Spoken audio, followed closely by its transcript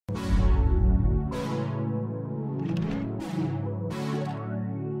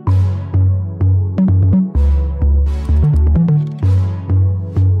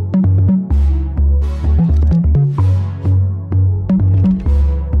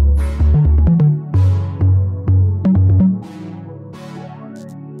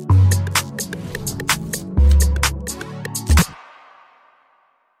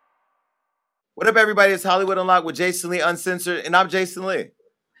everybody? It's Hollywood Unlocked with Jason Lee Uncensored, and I'm Jason Lee.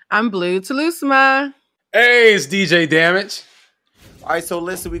 I'm Blue Telusma. Hey, it's DJ Damage. All right, so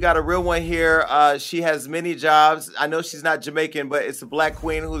listen, we got a real one here. She has many jobs. I know she's not Jamaican, but it's a Black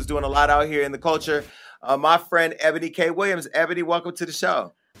queen who's doing a lot out here in the culture. My friend Ebony K. Williams. Ebony, welcome to the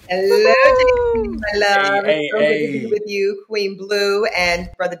show. Hello, Jason, my love. Hey, it's so good to be with you, Queen Blue, and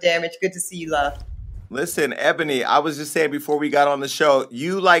Brother Damage. Good to see you, love. Listen, Ebony, I was just saying before we got on the show,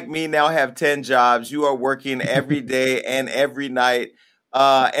 you, like me, now have 10 jobs. You are working every day and every night.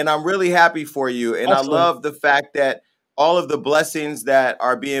 And I'm really happy for you. And Absolutely. I love the fact that all of the blessings that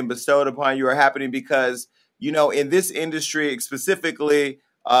are being bestowed upon you are happening because, you know, in this industry specifically,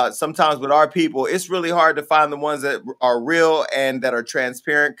 sometimes with our people, it's really hard to find the ones that are real and that are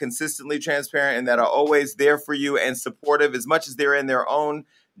transparent, consistently transparent, and that are always there for you and supportive as much as they're in their own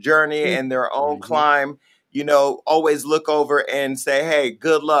journey and their own climb. You know, always look over and say, hey,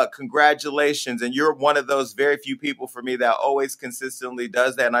 good luck, congratulations. And you're one of those very few people for me that always consistently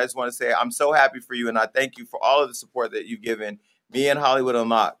does that. And I just want to say I'm so happy for you. And I thank you for all of the support that you've given me and Hollywood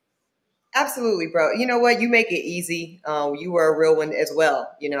Unlocked. Absolutely, bro. You know what? You make it easy. You were a real one as well.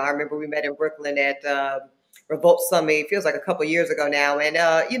 You know, I remember we met in Brooklyn at Revolt Summit. It feels like a couple years ago now. And,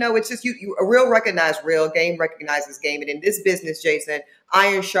 you know, it's just you a real recognized real, game recognizes game. And in this business, Jason,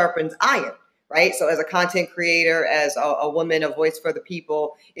 iron sharpens iron. Right. So as a content creator, as a woman, a voice for the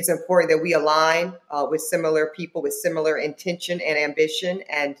people, it's important that we align with similar people with similar intention and ambition.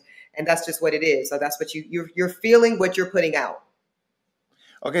 And that's just what it is. So that's what you're feeling what you're putting out.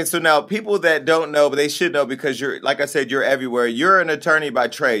 Okay, so now people that don't know, but they should know because you're, like I said, you're everywhere. You're an attorney by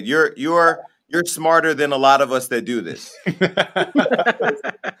trade. You're smarter than a lot of us that do this. I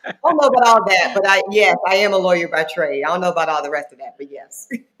don't know about all that, but I am a lawyer by trade. I don't know about all the rest of that, but yes.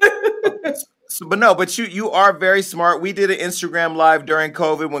 But you are very smart. We did an Instagram live during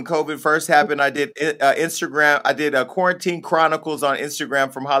COVID when COVID first happened. I did Instagram. I did Quarantine Chronicles on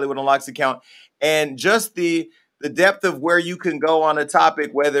Instagram from Hollywood Unlocked's account, and just the depth of where you can go on a topic,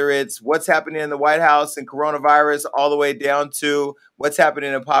 whether it's what's happening in the White House and coronavirus, all the way down to what's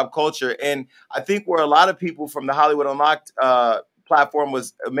happening in pop culture. And I think where a lot of people from the Hollywood Unlocked platform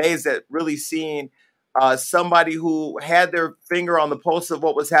was amazed at really seeing somebody who had their finger on the pulse of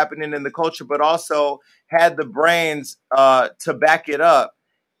what was happening in the culture, but also had the brains to back it up.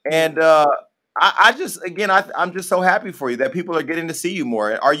 And I'm just so happy for you that people are getting to see you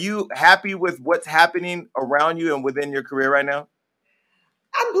more. Are you happy with what's happening around you and within your career right now?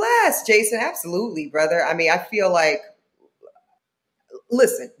 I'm blessed, Jason. Absolutely, brother. I mean, I feel like,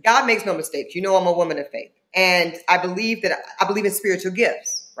 listen, God makes no mistakes. You know, I'm a woman of faith, and I believe in spiritual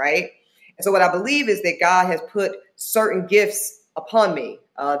gifts, right? And so what I believe is that God has put certain gifts upon me,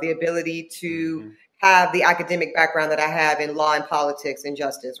 the ability to have the academic background that I have in law and politics and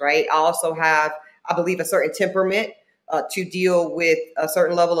justice, right? I also have, I believe, a certain temperament to deal with a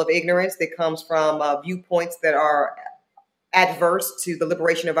certain level of ignorance that comes from viewpoints that are adverse to the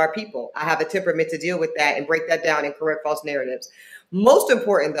liberation of our people. I have a temperament to deal with that and break that down and correct false narratives. Most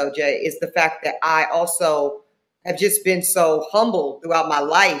important, though, Jay, is the fact that I also have just been so humble throughout my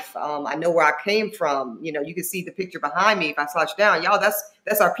life. I know where I came from. You know, you can see the picture behind me. If I slouch down, y'all,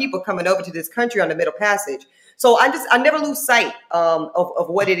 that's our people coming over to this country on the Middle Passage. So I never lose sight of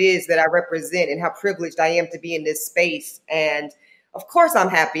what it is that I represent and how privileged I am to be in this space. And of course, I'm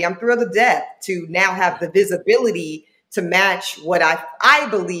happy. I'm thrilled to death to now have the visibility to match what I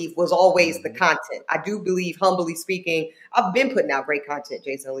believe was always the content. I do believe, humbly speaking, I've been putting out great content,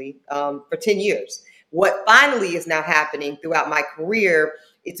 Jason Lee, for 10 years. What finally is now happening throughout my career,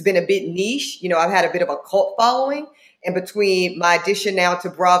 it's been a bit niche. You know, I've had a bit of a cult following. And between my addition now to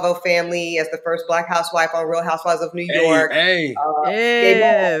Bravo family as the first Black housewife on Real Housewives of New York,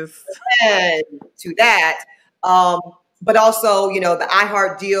 yes, and to that, but also, you know, the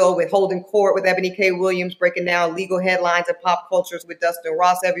iHeart deal with Holding Court with Ebony K. Williams, breaking down legal headlines and pop cultures with Dustin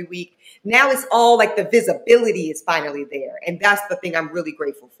Ross every week. Now it's all like the visibility is finally there. And that's the thing I'm really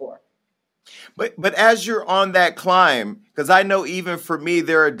grateful for. But as you're on that climb, because I know even for me,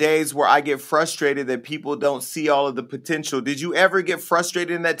 there are days where I get frustrated that people don't see all of the potential. Did you ever get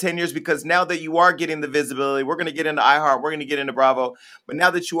frustrated in that 10 years? Because now that you are getting the visibility, we're going to get into iHeart, we're going to get into Bravo. But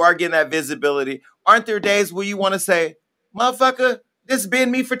now that you are getting that visibility, aren't there days where you want to say, motherfucker, this has been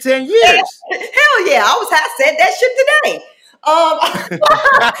me for 10 years? Hell yeah. I said that shit today. You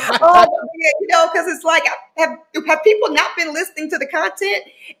know, because it's like, have people not been listening to the content?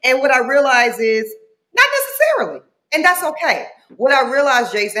 And what I realize is not necessarily. And that's okay. What I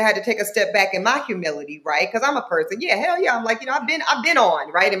realized, Jason, I had to take a step back in my humility, right? Because I'm a person. Yeah, hell yeah. I'm like, you know, I've been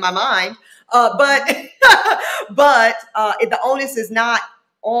on, right, in my mind. But the onus is not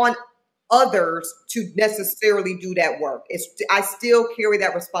on others to necessarily do that work. I still carry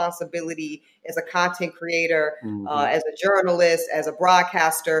that responsibility as a content creator, as a journalist, as a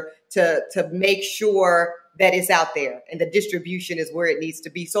broadcaster, to make sure that it's out there and the distribution is where it needs to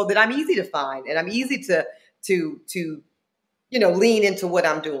be, so that I'm easy to find and I'm easy to lean into what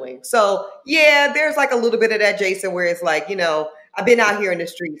I'm doing. So yeah, there's like a little bit of that, Jason, where it's like, I've been out here in the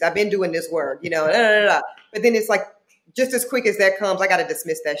streets, I've been doing this work, but then it's like, just as quick as that comes, I got to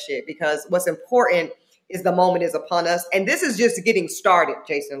dismiss that shit, because what's important is the moment is upon us. And this is just getting started,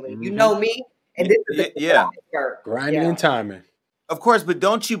 Jason Lee. You know me. And this is grinding and timing. Of course, but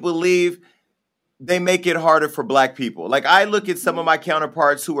don't you believe they make it harder for Black people? Like, I look at some of my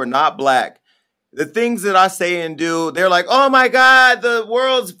counterparts who are not Black. The things that I say and do, they're like, oh my God, the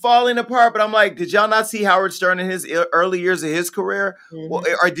world's falling apart. But I'm like, did y'all not see Howard Stern in his early years of his career? Well,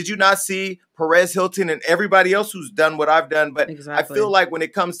 or did you not see Perez Hilton and everybody else who's done what I've done? But exactly. I feel like when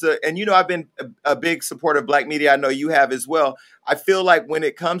it comes to, and I've been a big supporter of Black media. I know you have as well. I feel like when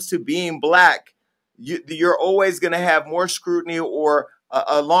it comes to being Black, you're always going to have more scrutiny or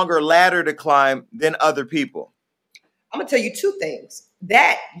a longer ladder to climb than other people. I'm going to tell you two things.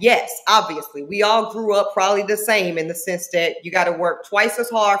 That, yes, obviously, we all grew up probably the same in the sense that you got to work twice as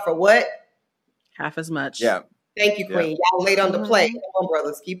hard for what? Half as much. Yeah. Thank you, Queen. Y'all late on the play. Come on,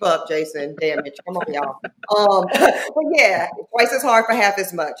 brothers. Keep up, Jason. Damn it. Come on, y'all. But yeah, twice as hard for half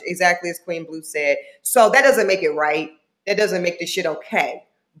as much. Exactly as Queen Blue said. So that doesn't make it right. That doesn't make this shit okay.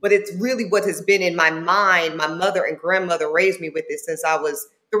 But it's really what has been in my mind. My mother and grandmother raised me with this since I was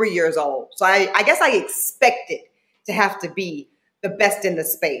 3 years old. So I guess I expected to have to be the best in the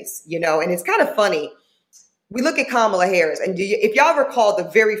space, and it's kind of funny. We look at Kamala Harris, and if y'all recall the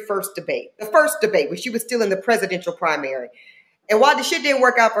first debate when she was still in the presidential primary, and while the shit didn't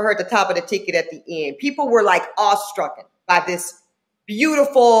work out for her at the top of the ticket at the end, people were like awestruck by this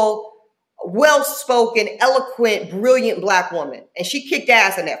beautiful, well-spoken, eloquent, brilliant Black woman. And she kicked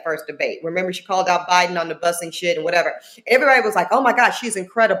ass in that first debate. Remember, she called out Biden on the busing shit and whatever. Everybody was like, oh my God, she's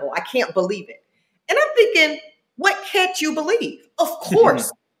incredible. I can't believe it. And I'm thinking, what can't you believe? Of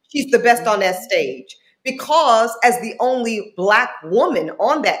course, she's the best on that stage, because as the only Black woman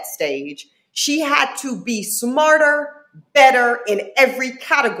on that stage, she had to be smarter, better in every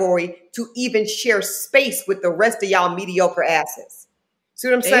category to even share space with the rest of y'all mediocre asses. See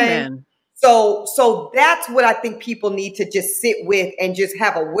what I'm saying? So that's what I think people need to just sit with and just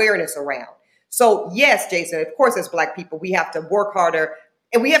have awareness around. So yes, Jason, of course, as Black people, we have to work harder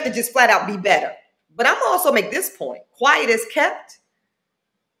and we have to just flat out be better. But I'm gonna also make this point. Quiet as kept.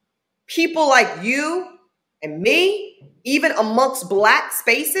 People like you and me, even amongst Black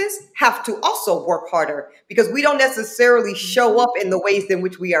spaces, have to also work harder, because we don't necessarily show up in the ways in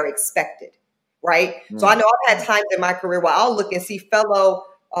which we are expected, right? So I know I've had times in my career where I'll look and see fellow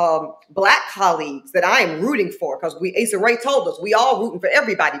Black colleagues that I am rooting for, because Asa Rae told us we all rooting for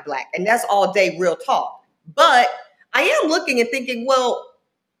everybody Black, and that's all day real talk. But I am looking and thinking, well,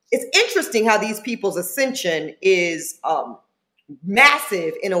 it's interesting how these people's ascension is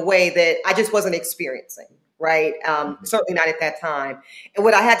massive in a way that I just wasn't experiencing, right? Certainly not at that time. And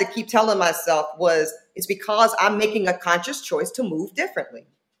what I had to keep telling myself was, it's because I'm making a conscious choice to move differently.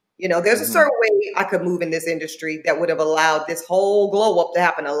 There's a certain way I could move in this industry that would have allowed this whole glow up to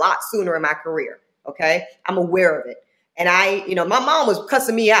happen a lot sooner in my career, okay? I'm aware of it. And my mom was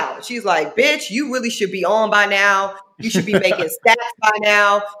cussing me out. She's like, bitch, you really should be on by now. You should be making stats by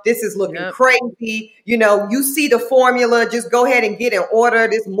now. This is looking crazy. You see the formula. Just go ahead and get in order.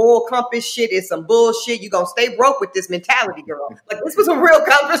 This moral compass shit is some bullshit. You're going to stay broke with this mentality, girl. Like, this was a real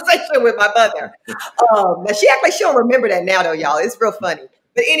conversation with my mother. Now she act like she don't remember that now, though, y'all. It's real funny.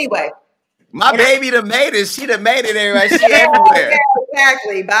 But anyway. My baby done made it. She done made it everywhere. She everywhere. Yeah,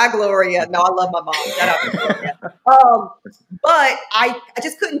 exactly. Bye, Gloria. No, I love my mom. Shout out to Gloria. But I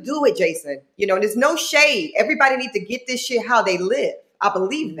just couldn't do it, Jason. And there's no shade. Everybody needs to get this shit how they live. I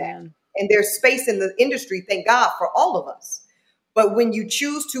believe that. And there's space in the industry, thank God, for all of us. But when you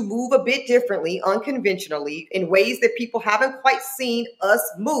choose to move a bit differently, unconventionally, in ways that people haven't quite seen us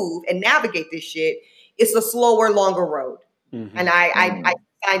move and navigate this shit, it's a slower, longer road. And I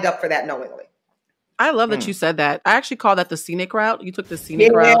signed up for that knowingly. I love that you said that. I actually call that the scenic route. You took the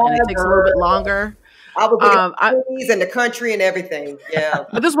scenic route, and it takes a little bit longer. I was in the country and everything. Yeah.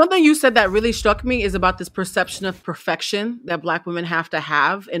 But there's one thing you said that really struck me, is about this perception of perfection that Black women have to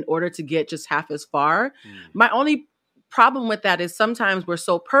have in order to get just half as far. My only problem with that is sometimes we're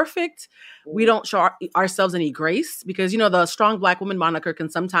so perfect, we don't show ourselves any grace, because, the strong Black woman moniker can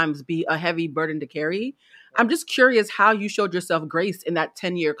sometimes be a heavy burden to carry. I'm just curious how you showed yourself grace in that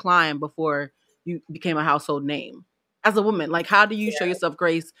 10-year climb before you became a household name. as a woman? Like, how do you show yourself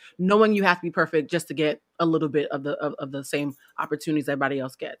grace, knowing you have to be perfect just to get a little bit of the same opportunities everybody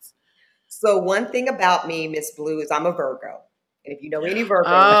else gets? So one thing about me, Miss Blue, is I'm a Virgo. And if you know any Virgos.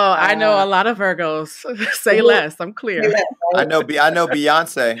 Oh, I know a lot of Virgos. Say less. I'm clear. Say less, right? I know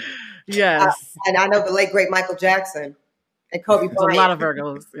Beyonce. Yes. And I know the late, great Michael Jackson and Kobe Bryant. There's a lot of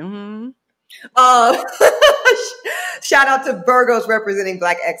Virgos. Mm-hmm. Shout out to Virgos representing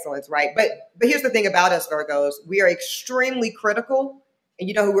Black excellence, right? But here's the thing about us Virgos. We are extremely critical. And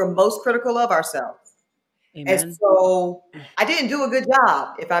you know who we're most critical of? Ourselves. Amen. And so I didn't do a good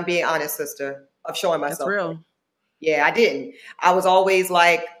job, if I'm being honest, sister, of showing myself. That's real. Yeah, I didn't. I was always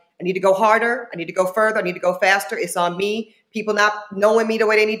like, I need to go harder. I need to go further. I need to go faster. It's on me. People not knowing me the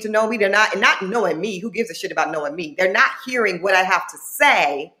way they need to know me. They're not knowing me. Who gives a shit about knowing me? They're not hearing what I have to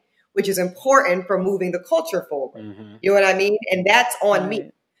say, which is important for moving the culture forward. Mm-hmm. You know what I mean? And that's on me.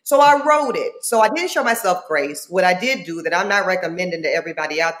 So I wrote it. So I didn't show myself grace. What I did do that I'm not recommending to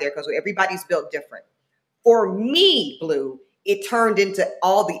everybody out there, because everybody's built different. For me, Blue, it turned into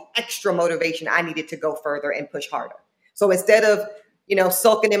all the extra motivation I needed to go further and push harder. So instead of,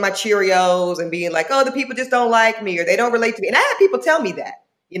 sulking in my Cheerios and being like, oh, the people just don't like me or they don't relate to me. And I had people tell me that,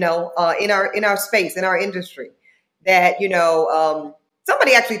 in our space, in our industry, that,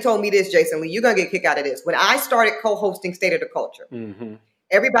 somebody actually told me this, Jason Lee, you're going to get kicked out of this. When I started co-hosting State of the Culture,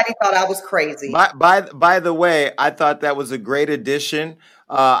 everybody thought I was crazy. By the way, I thought that was a great addition.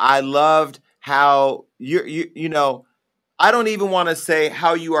 I loved how I don't even want to say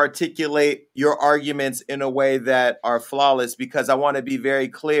how you articulate your arguments in a way that are flawless, because I want to be very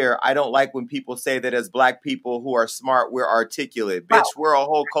clear. I don't like when people say that as Black people who are smart, we're articulate. Bitch, we're a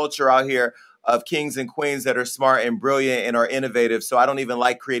whole culture out here of kings and queens that are smart and brilliant and are innovative. So I don't even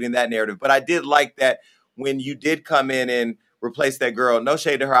like creating that narrative. But I did like that when you did come in and replace that girl. No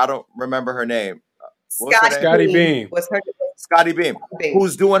shade to her. I don't remember her name. Scotty Beam. What's her name? Scotty Beam,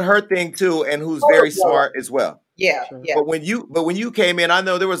 who's doing her thing too, and who's very smart as well. Yeah, yeah. But when you came in, I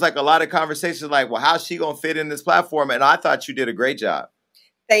know there was like a lot of conversations like, well, how's she gonna fit in this platform? And I thought you did a great job.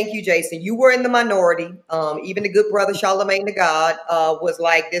 Thank you, Jason. You were in the minority. Even the good brother Charlemagne the God was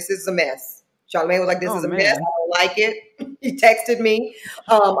like, this is a mess. Charlemagne was like, this is a mess. I don't like it. He texted me.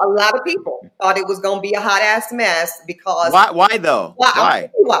 A lot of people thought it was gonna be a hot ass mess because why though? Why?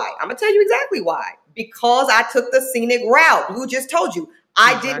 I'm gonna tell you exactly why. Because I took the scenic route. Blue just told you.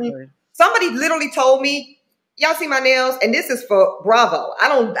 Somebody literally told me, y'all see my nails? And this is for Bravo. I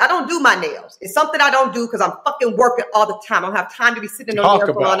don't do my nails. It's something I don't do because I'm fucking working all the time. I don't have time to be sitting on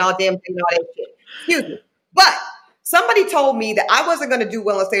nail salon all damn day and all that shit. Excuse me. But somebody told me that I wasn't going to do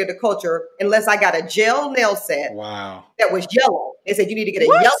well in State of the Culture unless I got a gel nail set. Wow. That was yellow. They said you need to get a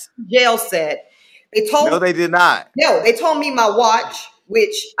yellow gel set. No, they did not. No, they told me my watch,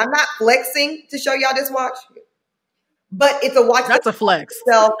 which I'm not flexing to show y'all this watch, but it's a watch. That's a flex.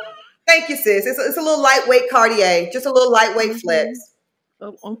 So, thank you, sis. It's a little lightweight Cartier, just a little lightweight flex.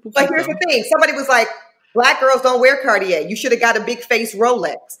 But here's the thing. Somebody was like, Black girls don't wear Cartier. You should have got a big face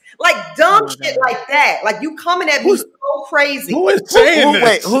Rolex. Like dumb shit like that. Like you coming at me so crazy. Who is saying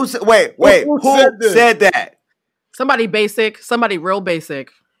this? Who said that? Somebody basic, somebody real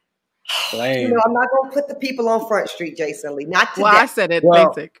basic. I'm not going to put the people on Front Street, Jason Lee. Not today. Well, I said it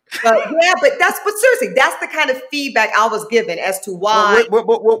basic. But seriously, that's the kind of feedback I was given as to why.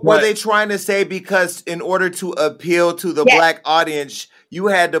 What were they trying to say? Because in order to appeal to the Black audience, you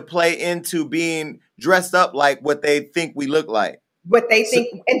had to play into being dressed up like what they think we look like. What they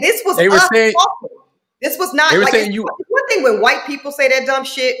think. And this was us talking. This was not like, it's one thing when white people say that dumb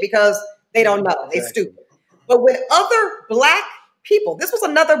shit because they don't know. They stupid. But when other Black people, this was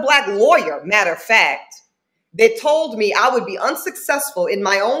another Black lawyer, matter of fact, that told me I would be unsuccessful in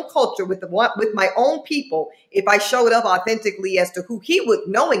my own culture with my own people if I showed up authentically as to who he was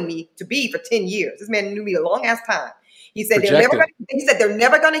knowing me to be for 10 years. This man knew me a long ass time. He said, they're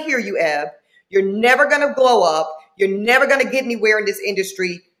never going to hear you, Eb. You're never going to blow up. You're never going to get anywhere in this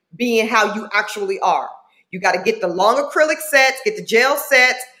industry being how you actually are. You got to get the long acrylic sets, get the gel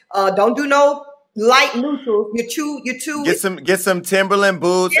sets. Don't do no light neutrals. You're too. Get some Timberland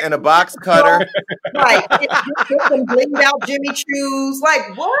boots and a box cutter. Right. Get some blinged out Jimmy Choos.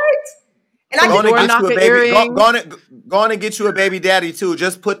 Like what? And go on and get you a baby daddy too.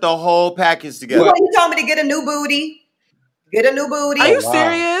 Just put the whole package together. You told me to get a new booty. Get a new booty. Are you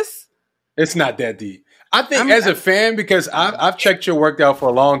serious? It's not that deep. I think as a fan, because I've checked your work out for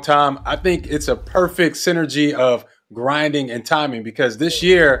a long time, I think it's a perfect synergy of grinding and timing, because this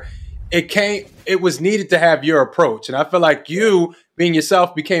year it was needed to have your approach. And I feel like you being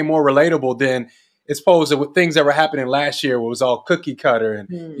yourself became more relatable than as opposed to things that were happening last year where it was all cookie cutter. And,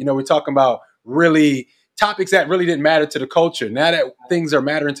 we're talking about really topics that really didn't matter to the culture. Now that things are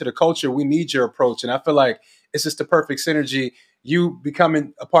mattering to the culture, we need your approach. And I feel like it's just the perfect synergy. You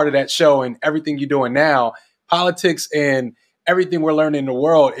becoming a part of that show and everything you're doing now, politics and everything we're learning in the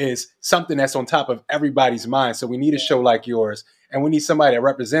world is something that's on top of everybody's mind. So we need a show like yours, and we need somebody that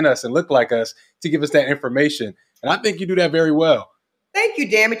represent us and look like us to give us that information. And I think you do that very well. Thank you,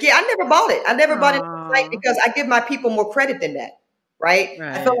 damn it. Yeah, I never bought it. I never bought it tonight because I give my people more credit than that. Right?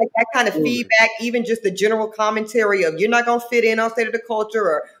 I feel like that kind of feedback, even just the general commentary of you're not going to fit in on State of the Culture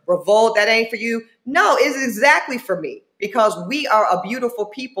or Revolt, that ain't for you. No, it's exactly for me because we are a beautiful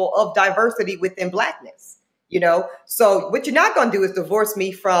people of diversity within Blackness, you know? So what you're not going to do is divorce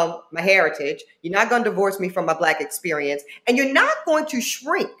me from my heritage. You're not going to divorce me from my Black experience. And you're not going to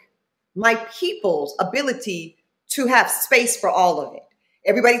shrink my people's ability to have space for all of it.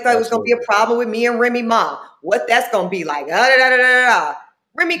 Everybody thought it was going to be a problem with me and Remy Ma. What that's going to be like?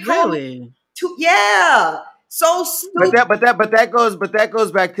 Remy called me. Yeah. So stupid. But that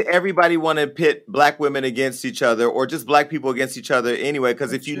goes back to everybody want to pit Black women against each other or just Black people against each other anyway.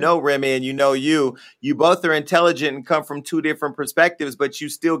 Because if you know Remy and you know you both are intelligent and come from two different perspectives, but you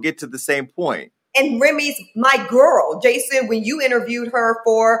still get to the same point. And Remy's my girl, Jason. When you interviewed her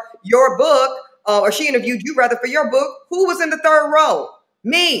for your book, or she interviewed you rather for your book, who was in the third row?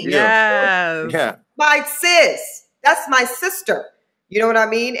 Me. Yes. Yeah. My sis. That's my sister. You know what I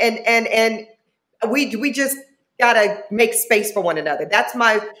mean? And we just gotta make space for one another. That's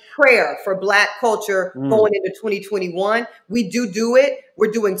my prayer for Black culture going into 2021. We do it.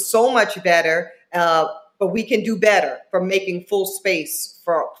 We're doing so much better, but we can do better for making full space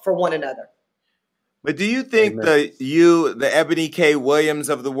for one another. But do you think the Ebony K. Williams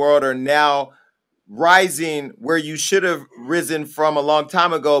of the world are now rising where you should have risen from a long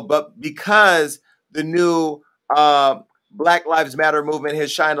time ago, but because the new Black Lives Matter movement has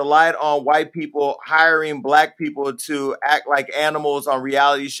shined a light on white people hiring Black people to act like animals on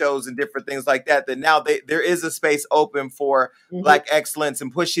reality shows and different things like that, that now there is a space open for Black excellence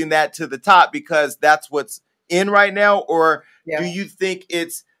and pushing that to the top because that's what's in right now? Or do you think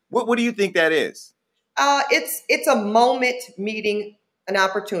it's, what do you think that is? It's a moment meeting an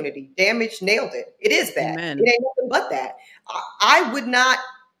opportunity. Damage nailed it. It is that. Amen. It ain't nothing but that. I would not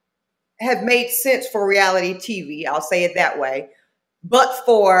have made sense for reality TV, I'll say it that way, but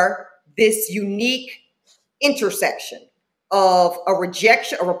for this unique intersection of a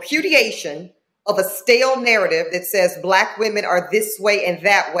rejection, a repudiation of a stale narrative that says Black women are this way and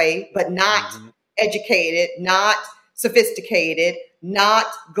that way, but not educated, not sophisticated, not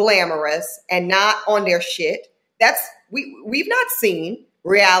glamorous, and not on their shit. That's we've not seen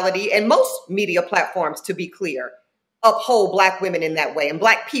reality and most media platforms, to be clear, uphold Black women in that way and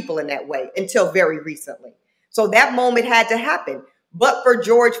Black people in that way until very recently. So that moment had to happen. But for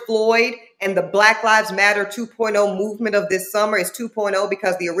George Floyd and the Black Lives Matter 2.0 movement of this summer is 2.0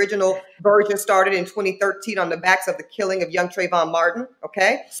 because the original version started in 2013 on the backs of the killing of young Trayvon Martin.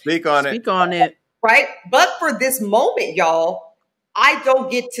 Okay. Speak on it. Right. But for this moment, y'all, I don't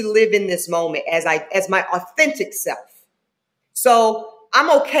get to live in this moment as my authentic self. So I'm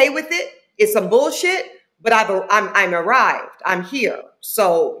okay with it. It's some bullshit, but I'm arrived. I'm here.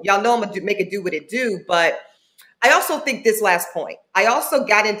 So y'all know I'm gonna make it do what it do. But I also think this last point. I also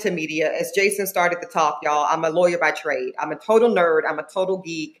got into media as Jason started to talk, y'all. I'm a lawyer by trade. I'm a total nerd. I'm a total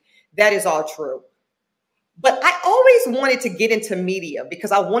geek. That is all true. But I always wanted to get into media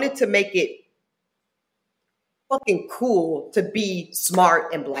because I wanted to make it fucking cool to be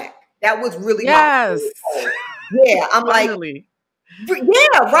smart and Black. That was really my goal. Yeah, I'm Finally.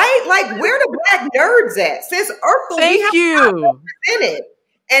 Yeah, right? Like, where the Black nerds at? Since Urkel, Thank you. It.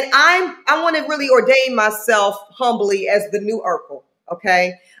 And I want to really ordain myself humbly as the new Urkel,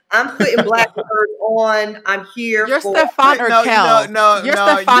 okay? I'm putting Black nerds on. I'm here. You're Stefan Urkel. No, you're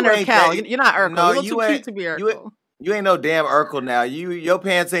Stefan Urkel. You're not Urkel. No, you're too cute to be Urkel. You ain't no damn Urkel now. Your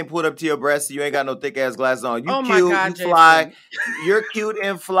pants ain't pulled up to your breasts. You ain't got no thick ass glasses on. You cute, my God, you fly. Jason. You're cute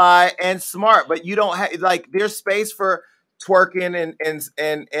and fly and smart, but you don't have like there's space for twerking and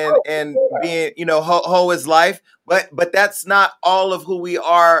being, you know, hoe is life. But that's not all of who we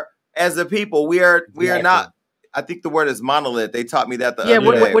are as a people. We are not. I think the word is monolith. They taught me that the other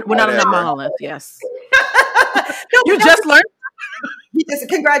day. We're not on that monolith. Yes. You just learned.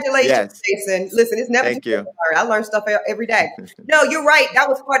 Congratulations, Jason. Listen, it's never too late. I learn stuff every day. No, you're right. That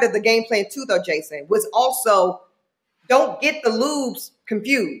was part of the game plan too, though, Jason, was also don't get the lubes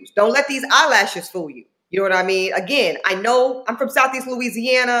confused. Don't let these eyelashes fool you. You know what I mean? Again, I know I'm from Southeast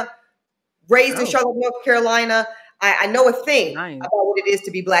Louisiana, raised in Charlotte, North Carolina. I know a thing about what it is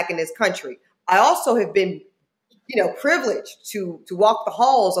to be Black in this country. I also have been, privileged to walk the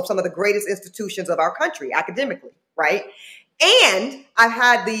halls of some of the greatest institutions of our country academically, right? And I've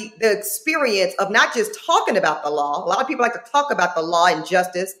had the experience of not just talking about the law. A lot of people like to talk about the law and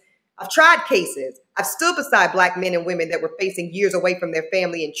justice. I've tried cases. I've stood beside Black men and women that were facing years away from their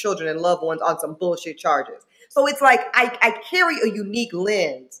family and children and loved ones on some bullshit charges. So it's like I carry a unique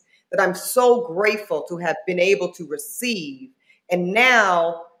lens that I'm so grateful to have been able to receive. And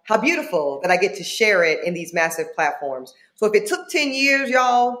now, how beautiful that I get to share it in these massive platforms. So if it took 10 years,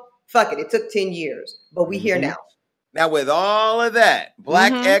 y'all, fuck it. It took 10 years, but we here now. Now, with all of that,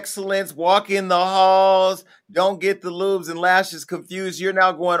 Black excellence, walk in the halls, don't get the lubes and lashes confused. You're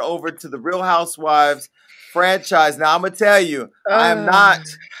now going over to the Real Housewives franchise. Now, I'm going to tell you, I'm not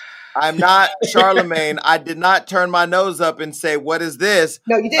Charlemagne. I did not turn my nose up and say, what is this?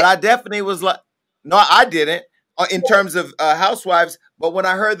 No, you didn't. But I definitely was like, no, I didn't in terms of Housewives. But when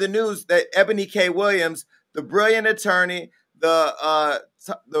I heard the news that Ebony K. Williams, the brilliant attorney, the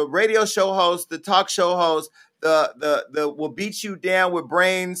radio show host, the talk show host, the will beat you down with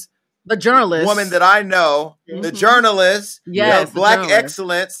brains, the journalist woman that I know, the journalist, yes, Black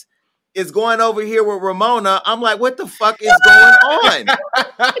excellence, is going over here with Ramona. I'm like, what the fuck is going on?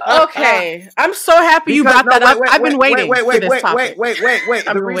 Okay, I'm so happy you brought that up. I've been waiting. Wait.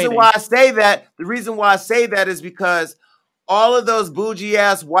 The reason why I say that is because all of those bougie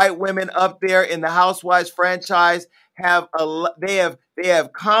ass white women up there in the Housewives franchise have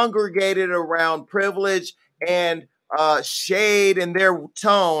congregated around privilege and shade in their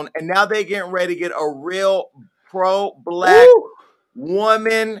tone, and now they're getting ready to get a real pro-Black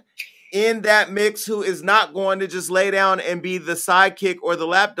woman in that mix who is not going to just lay down and be the sidekick or the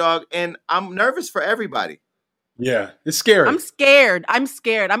lapdog. And I'm nervous for everybody. Yeah, it's scary. I'm scared.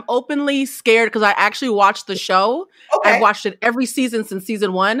 I'm openly scared because I actually watched the show. Okay. I've watched it every season since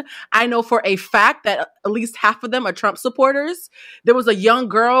season 1. I know for a fact that at least half of them are Trump supporters. There was a young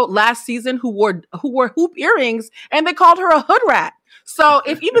girl last season who wore hoop earrings, and they called her a hood rat. So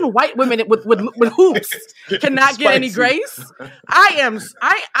if even white women with hoops cannot get any grace, I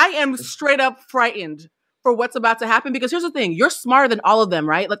am straight up frightened for what's about to happen. Because here's the thing: you're smarter than all of them,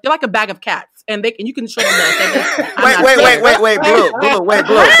 right? Like they're like a bag of cats, and you can show them that.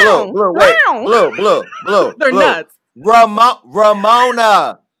 Blue. They're nuts.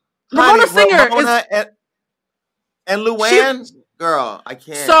 Ramona Singer and Luann, girl, I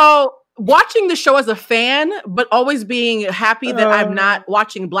can't. So watching the show as a fan, but always being happy that I'm not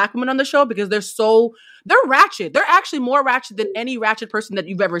watching Black women on the show because they're ratchet. They're actually more ratchet than any ratchet person that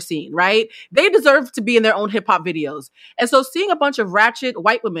you've ever seen, right? They deserve to be in their own hip hop videos. And so seeing a bunch of ratchet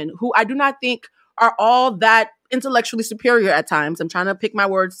white women who I do not think are all that intellectually superior at times, I'm trying to pick my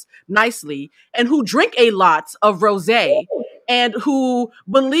words nicely, and who drink a lot of rosé and who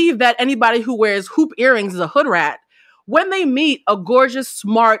believe that anybody who wears hoop earrings is a hood rat, when they meet a gorgeous,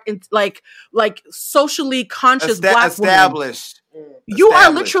 smart, and like socially conscious Black established woman, you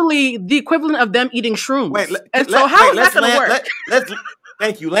are literally the equivalent of them eating shrooms. How is that going to work?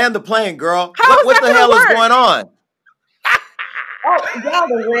 Thank you. Land the plane, girl. What the hell is going on? Y'all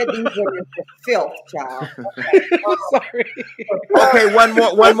done read these women to filth, child. Sorry. Okay, one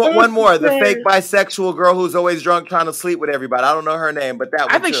more. The fake bisexual girl who's always drunk trying to sleep with everybody. I don't know her name, but that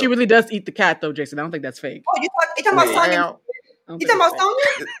one I think she really does eat the cat, though, Jason. I don't think that's fake. Oh, you talking about Sonya? You talking about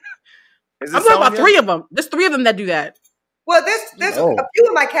Sonya? I'm talking about 3 of them. There's 3 of them that do that. Well, there's a few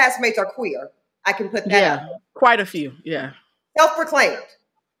of my castmates are queer. I can put that out. Quite a few. Yeah. Self-proclaimed.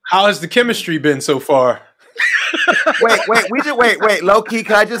 How has the chemistry been so far? Wait, low key,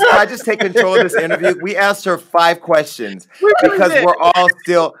 can I just take control of this interview? We asked her 5 questions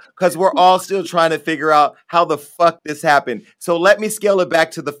because we're all still trying to figure out how the fuck this happened. So let me scale it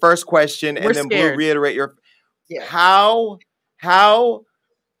back to the first question and then Blue reiterate your how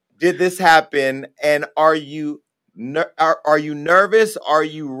did this happen, and are you nervous? Are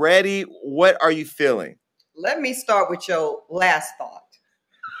you ready? What are you feeling? Let me start with your last thought.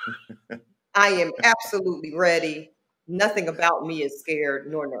 I am absolutely ready. Nothing about me is scared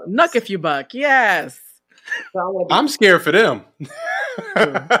nor nervous. Nuck if you buck. Yes. So I'm scared for them.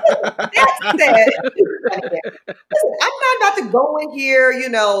 That said, listen, I'm not about to go in here,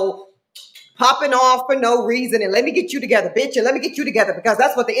 popping off for no reason and let me get you together, bitch, and let me get you together because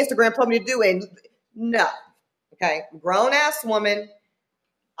that's what the Instagram told me to do. And no. Okay. Grown ass woman.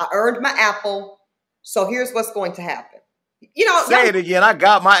 I earned my apple. So here's what's going to happen. Say it again. I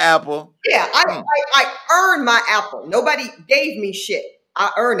got my apple. Yeah, I earned my apple. Nobody gave me shit.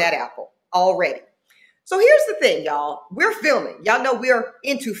 I earned that apple already. So here's the thing, y'all. We're filming. Y'all know we're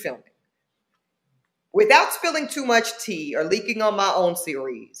into filming. Without spilling too much tea or leaking on my own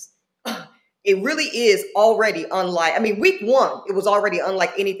series, it really is already unlike, I mean, week 1, it was already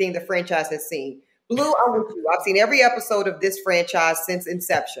unlike anything the franchise has seen. Blue, I'm with you. I've seen every episode of this franchise since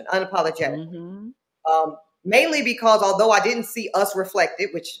inception, unapologetically. Mainly because although I didn't see us reflected,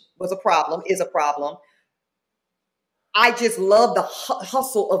 which was a problem, is a problem, I just love the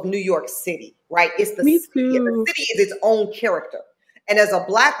hustle of New York City, right? It's the city. The city is its own character. And as a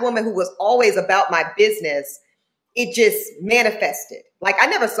Black woman who was always about my business, it just manifested. Like, I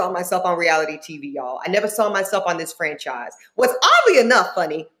never saw myself on reality TV, y'all. I never saw myself on this franchise. What's oddly enough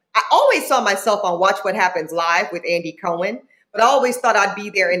funny, I always saw myself on Watch What Happens Live with Andy Cohen, but I always thought I'd be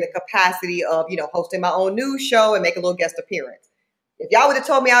there in the capacity of, hosting my own news show and make a little guest appearance. If y'all would have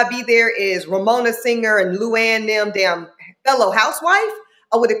told me I'd be there as Ramona Singer and Luann, them damn fellow housewife,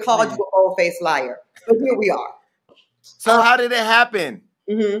 I would have called you a bold-faced liar. But here we are. So how did it happen?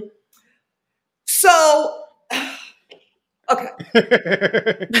 So, okay.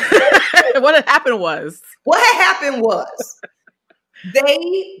 What had happened was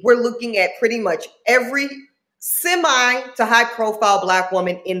they were looking at pretty much every semi to high profile Black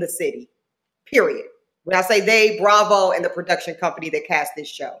woman in the city, period. When I say they, Bravo and the production company that cast this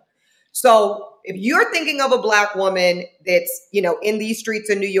show. So if you're thinking of a Black woman that's, in these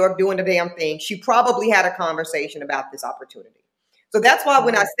streets in New York doing the damn thing, she probably had a conversation about this opportunity. So that's why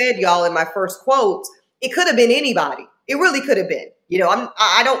when I said, y'all, in my first quote, it could have been anybody. It really could have been.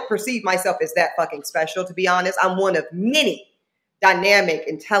 I don't perceive myself as that fucking special, to be honest. I'm one of many dynamic,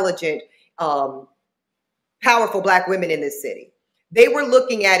 intelligent, powerful Black women in this city. They were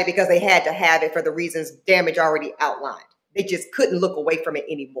looking at it because they had to have it for the reasons Damage already outlined. They just couldn't look away from it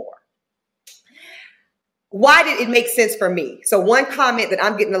anymore. Why did it make sense for me? So one comment that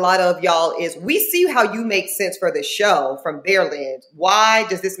I'm getting a lot of, y'all, is we see how you make sense for the show from their lens. Why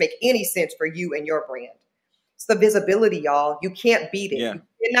does this make any sense for you and your brand? It's the visibility, y'all. You can't beat it. Yeah.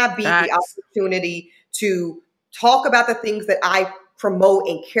 You cannot beat the opportunity to talk about the things that I promote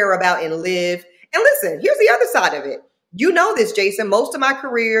and care about and live. And listen, here's the other side of it. You know this, Jason. Most of my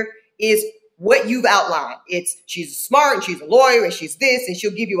career is what you've outlined. It's she's smart and she's a lawyer and she's this and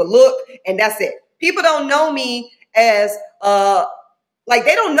she'll give you a look and that's it. People don't know me as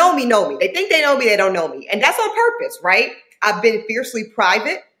they don't know me. They think they know me, they don't know me. And that's on purpose, right? I've been fiercely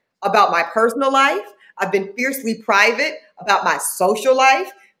private about my personal life. I've been fiercely private about my social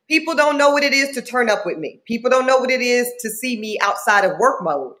life. People don't know what it is to turn up with me. People don't know what it is to see me outside of work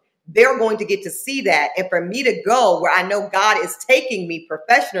mode. They're going to get to see that. And for me to go where I know God is taking me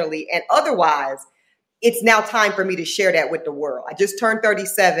professionally and otherwise, it's now time for me to share that with the world. I just turned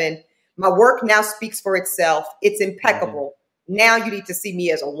 37. My work now speaks for itself. It's impeccable. Now you need to see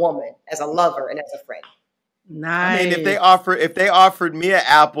me as a woman, as a lover, and as a friend. Nice. I mean, if they offered me an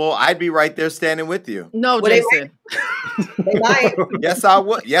apple, I'd be right there standing with you. No, Jason. They might. Yes, I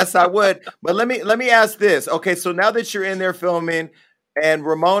would. Yes, I would. But let me ask this. Okay, so now that you're in there filming, and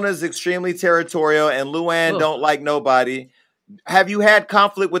Ramona's extremely territorial, and Luann don't like nobody, have you had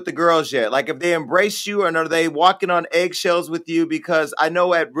conflict with the girls yet? Like, if they embrace you, and are they walking on eggshells with you? Because I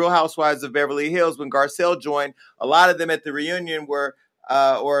know at Real Housewives of Beverly Hills, when Garcelle joined, a lot of them at the reunion were.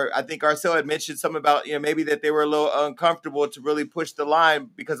 Or I think Garcelle had mentioned something about, maybe that they were a little uncomfortable to really push the line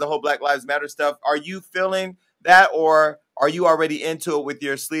because the whole Black Lives Matter stuff. Are you feeling that, or are you already into it with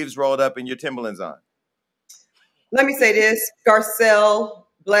your sleeves rolled up and your Timberlands on? Let me say this. Garcelle,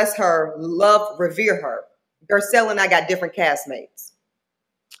 bless her, love, revere her. Garcelle and I got different castmates.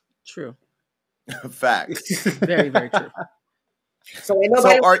 True. Facts. Very, very true. So ain't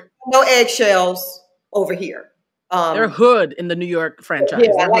nobody, no eggshells over here. They're hood in the New York franchise.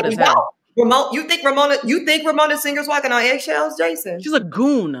 Yeah, you think Ramona Singer's walking on eggshells, Jason? She's a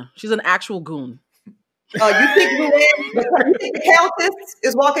goon. She's an actual goon. You think the Countess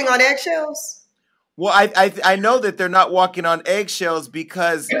is walking on eggshells? Well, I know that they're not walking on eggshells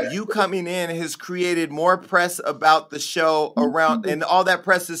because you coming in has created more press about the show around, and all that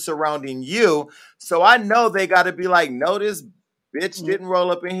press is surrounding you. So I know they got to be like, no, this bitch didn't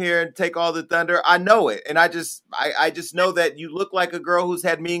roll up in here and take all the thunder. I know it. And I just know that you look like a girl who's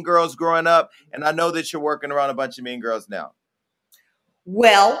had mean girls growing up. And I know that you're working around a bunch of mean girls now.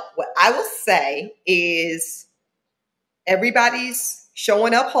 Well, what I will say is everybody's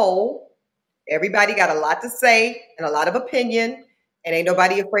showing up whole. Everybody got a lot to say and a lot of opinion, and ain't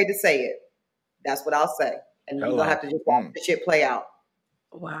nobody afraid to say it. That's what I'll say. And you're going to have to just watch the shit play out.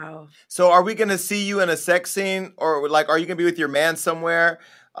 Wow. So are we going to see you in a sex scene, or like, are you going to be with your man somewhere?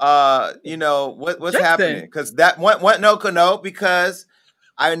 What's happening? Because that no, because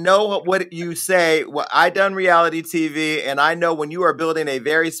I know what you say. Well, I done reality TV, and I know when you are building a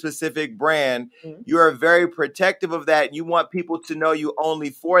very specific brand, you are very protective of that. You want people to know you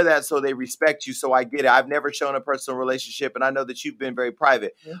only for that, so they respect you. So I get it. I've never shown a personal relationship, and I know that you've been very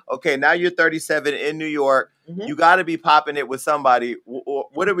private. Okay, now you're 37 in New York. You got to be popping it with somebody.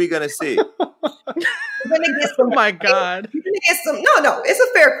 What are we gonna see? You're gonna get some. Oh my God! You're gonna get some. No, it's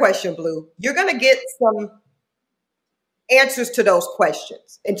a fair question, Blue. You're gonna get some answers to those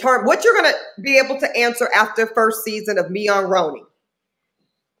questions. In turn, what you're going to be able to answer after first season of Me on Roni.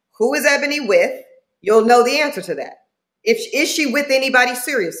 Who is Ebony with? You'll know the answer to that. Is she with anybody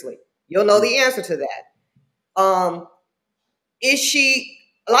seriously? You'll know the answer to that. Is she,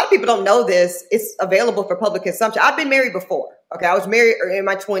 a lot of people don't know this, it's available for public consumption. I've been married before. Okay, I was married in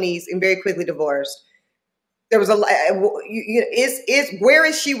my 20s and very quickly divorced. There was where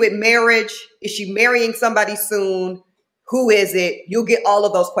is she with marriage? Is she marrying somebody soon? Who is it? You'll get all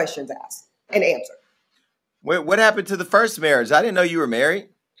of those questions asked and answered. What happened to the first marriage? I didn't know you were married.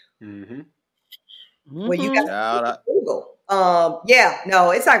 Well, you got Google. No,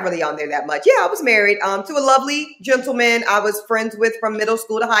 it's not really on there that much. Yeah, I was married to a lovely gentleman I was friends with from middle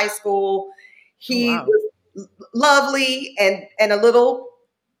school to high school. He was lovely and a little,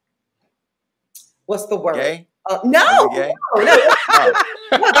 what's the word? Gay? No. You're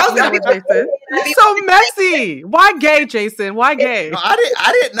so messy. Why gay, Jason? Why gay? No,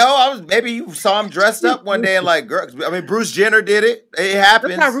 I didn't know. Maybe you saw him dressed up one day and like, girl. I mean, Bruce Jenner did it. It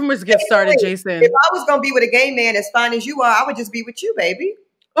happens. That's how rumors get started, Jason. If I was gonna be with a gay man as fine as you are, I would just be with you, baby.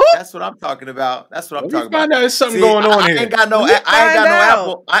 Ooh. That's what I'm talking about. There's something going on here. I ain't got no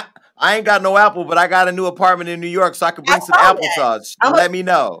apple. I ain't got no apple, but I got a new apartment in New York, so I could bring some applesauce. Let me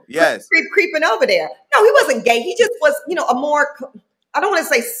know. Yes. Creeping over there. No, he wasn't gay. He just was, a more, I don't want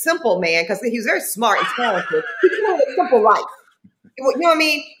to say simple man, because he was very smart and talented. He wanted a simple life. You know what I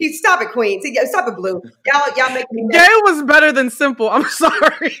mean? Stop it, Queen. Stop it, Blue. Y'all make me mad. Gay was better than simple. I'm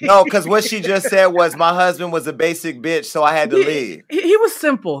sorry. No, because what she just said was my husband was a basic bitch, so I had to leave. He was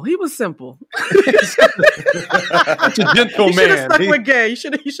simple. He was simple. Such a gentle man. You should have stuck with gay. You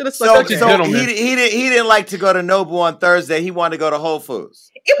should have stuck with gentleman. He didn't like to go to Nobu on Thursday. He wanted to go to Whole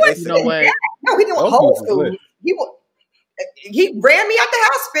Foods. It wasn't no way. No, he didn't want Whole Foods. He ran me out the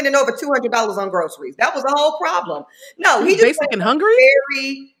house spending over $200 on groceries. That was the whole problem. No, he just basic and hungry.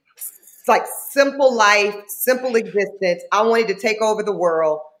 Very simple life, simple existence. I wanted to take over the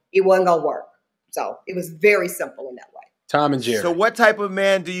world. It wasn't gonna work. So it was very simple in that way. Tom and Jerry. So what type of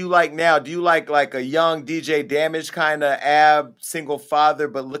man do you like now? Do you like a young DJ Damage kind of single father,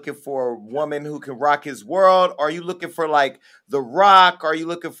 but looking for a woman who can rock his world? Or are you looking for like The Rock? Are you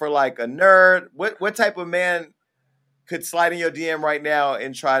looking for like a nerd? What type of man could slide in your DM right now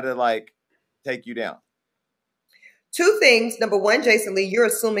and try to like take you down? Two things. Number one, Jason Lee, you're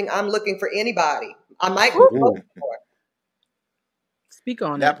assuming I'm looking for anybody. I might be looking for it. Speak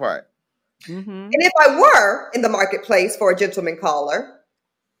on that part. Mm-hmm. And if I were in the marketplace for a gentleman caller,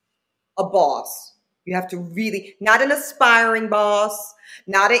 a boss, you have to really, not an aspiring boss,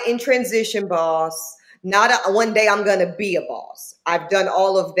 not an in transition boss, not a one day I'm going to be a boss. I've done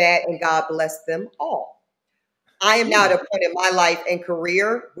all of that and God bless them all. I am now at a point in my life and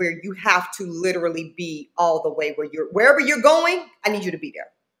career where you have to literally be all the way wherever you're going, I need you to be there.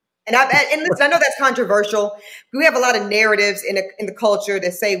 And listen, I know that's controversial. We have a lot of narratives in the culture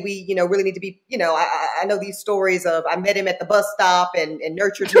that say we, really need to be, I know these stories of I met him at the bus stop and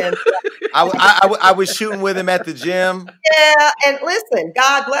nurtured him. I was shooting with him at the gym. Yeah. And listen,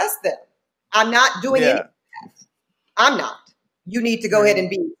 God bless them. I'm not doing anything. I'm not. You need to go ahead and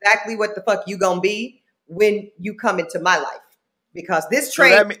be exactly what the fuck you gonna be when you come into my life. Because this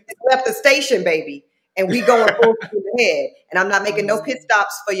train left the station, baby. And we going full speed ahead, and I'm not making no pit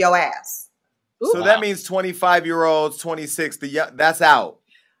stops for your ass. So that means 25-year-olds, 26. That's out.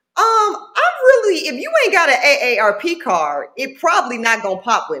 I'm really. If you ain't got an AARP card, it probably not gonna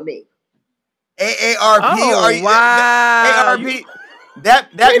pop with me. AARP? Oh, wow. AARP? That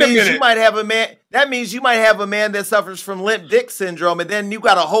means you might have a man. That means you might have a man that suffers from limp dick syndrome, and then you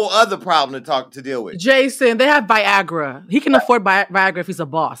got a whole other problem to deal with. Jason, they have Viagra. He can afford Viagra if he's a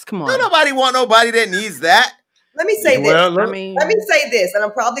boss. Come on. Don't nobody want nobody that needs that. Let me say this. Let me say this, and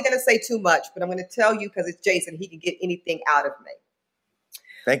I'm probably going to say too much, but I'm going to tell you because it's Jason. He can get anything out of me.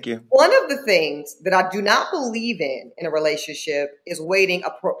 Thank you. One of the things that I do not believe in a relationship is waiting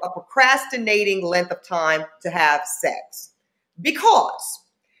a procrastinating length of time to have sex. Because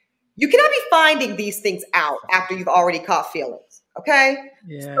you cannot be finding these things out after you've already caught feelings. Okay?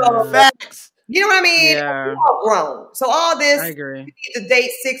 Yeah. So, facts. You know what I mean? Yeah. We're all grown. So all this, I agree. You need to date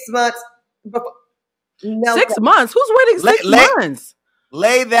 6 months. No, 6 months? Who's waiting 6 months?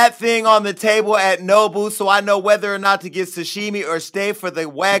 Lay that thing on the table at Nobu so I know whether or not to get sashimi or stay for the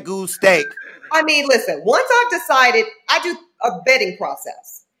Wagyu steak. I mean, listen, once I've decided, I do a vetting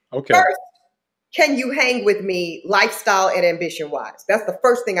process. Okay. First, can you hang with me lifestyle and ambition-wise? That's the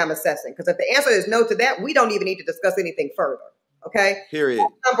first thing I'm assessing. Because if the answer is no to that, we don't even need to discuss anything further. Okay? Period.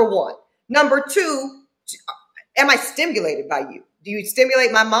 That's number one. Number two, am I stimulated by you? Do you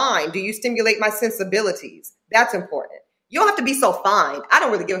stimulate my mind? Do you stimulate my sensibilities? That's important. You don't have to be so fine. I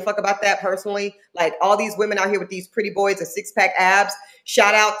don't really give a fuck about that personally. Like all these women out here with these pretty boys and six-pack abs,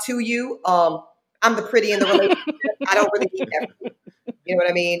 shout out to you. I'm the pretty in the relationship. I don't really need that. You know what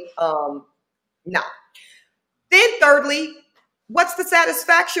I mean? No. Then thirdly, what's the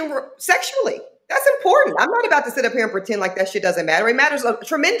satisfaction sexually? That's important. I'm not about to sit up here and pretend like that shit doesn't matter. It matters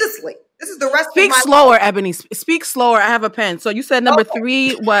tremendously. This is the rest of my Speak slower, Ebony. Speak slower. I have a pen. So you said number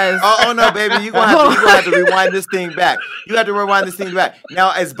 3 was... Oh, no, baby. You're going to have to rewind this thing back. You have to rewind this thing back.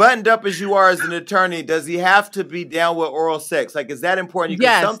 Now, as buttoned up as you are as an attorney, does he have to be down with oral sex? Like, is that important?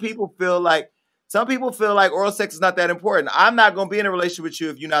 Because yes. Some people feel like oral sex is not that important. I'm not going to be in a relationship with you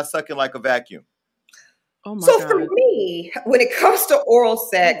if you're not sucking like a vacuum. Oh my God. God. For me, when it comes to oral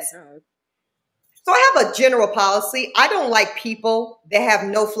sex... So I have a general policy. I don't like people that have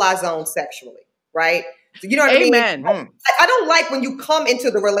no fly zone sexually, right? So you know what Amen. I mean? I don't like when you come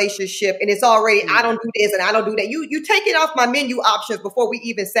into the relationship and it's already, I don't do this and I don't do that. You take it off my menu options before we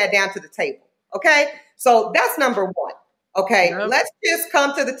even sat down to the table, okay? So that's number one, okay? Yep. Let's just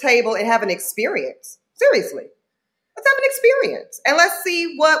come to the table and have an experience. Seriously. Let's have an experience and let's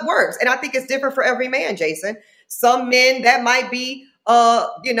see what works. And I think it's different for every man, Jason. Some men, that might be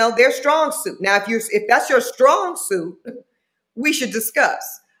their strong suit. Now, if that's your strong suit, we should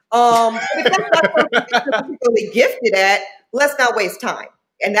discuss. If that's not something that you're particularly gifted at, let's not waste time.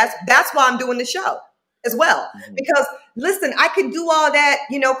 And that's why I'm doing the show as well. Mm-hmm. Because listen, I can do all that,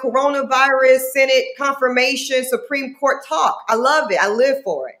 coronavirus, Senate confirmation, Supreme Court talk. I love it. I live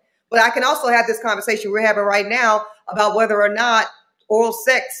for it. But I can also have this conversation we're having right now about whether or not oral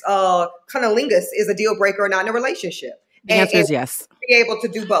sex, cunnilingus, is a deal breaker or not in a relationship. The answer is yes. Be able to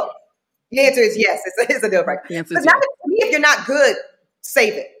do both. The answer is yes. It's a deal breaker. The answer is yes. yes. If you're not good,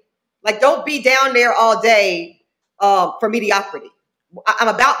 save it. Like, don't be down there all day for mediocrity. I'm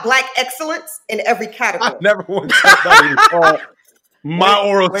about Black excellence in every category. I never want somebody to call my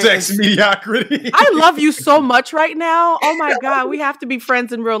oral sex mediocrity. I love you so much right now. Oh my God, we have to be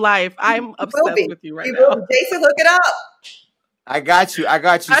friends in real life. I'm obsessed with you right now. Jason, look it up. I got you.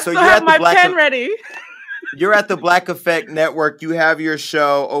 I so still have my pen ready. You're at the Black Effect Network. You have your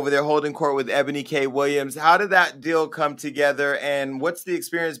show over there, Holding Court with Ebony K. Williams. How did that deal come together, and what's the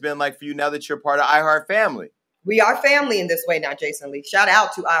experience been like for you now that you're part of iHeart family? We are family in this way now, Jason Lee. Shout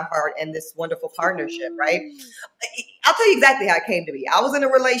out to iHeart and this wonderful partnership, right? I'll tell you exactly how it came to be. I was in a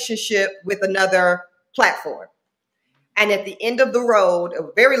relationship with another platform, and at the end of the road, a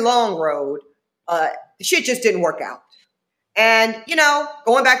very long road, the shit just didn't work out. And,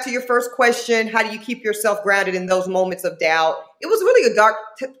 going back to your first question, how do you keep yourself grounded in those moments of doubt? It was really a dark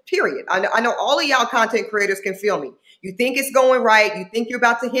period. I know all of y'all content creators can feel me. You think it's going right. You think you're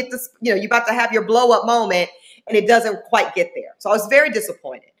about to hit this, you're about to have your blow up moment, and it doesn't quite get there. So I was very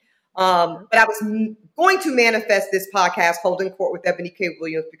disappointed. But I was going to manifest this podcast, Holding Court with Ebony K.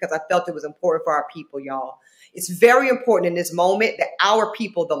 Williams, because I felt it was important for our people, y'all. It's very important in this moment that our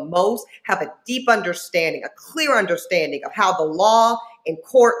people the most have a deep understanding, a clear understanding of how the law and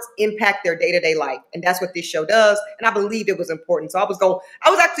courts impact their day-to-day life. And that's what this show does. And I believed it was important. So I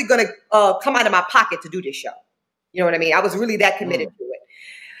was actually going to come out of my pocket to do this show. You know what I mean? I was really that committed to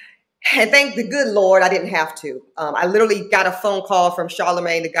it. And thank the good Lord, I didn't have to. I literally got a phone call from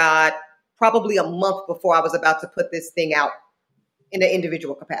Charlamagne the God probably a month before I was about to put this thing out in an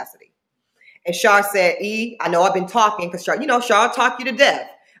individual capacity. And Char said, I know I've been talking because Char talked you to death.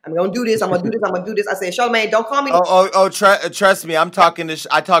 I'm going to do this. I'm going to do this. I'm going to do this. I said, Charlamagne, don't call me. Trust me. I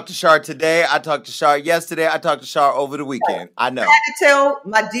talked to Char today. I talked to Char yesterday. I talked to Char over the weekend. I know. I had to tell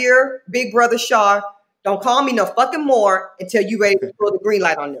my dear big brother, Char, don't call me no fucking more until you ready to pull the green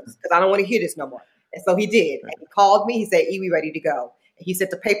light on this because I don't want to hear this no more. And so he did. And he called me. He said, we ready to go. And he sent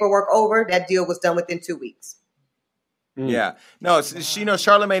the paperwork over. That deal was done within 2 weeks. Yeah. No,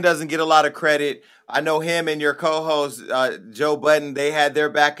 Charlamagne doesn't get a lot of credit. I know him and your co-host, Joe Budden, they had their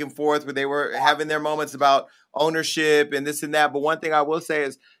back and forth where they were having their moments about ownership and this and that. But one thing I will say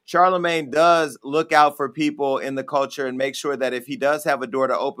is Charlamagne does look out for people in the culture and make sure that if he does have a door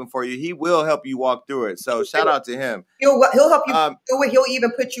to open for you, he will help you walk through it. So shout out to him. He'll help you do it. He'll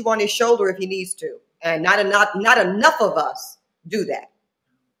even put you on his shoulder if he needs to. And not enough of us do that.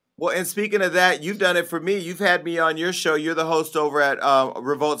 Well, and speaking of that, you've done it for me. You've had me on your show. You're the host over at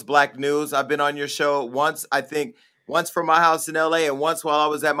Revolt's Black News. I've been on your show once, I think, once from my house in LA and once while I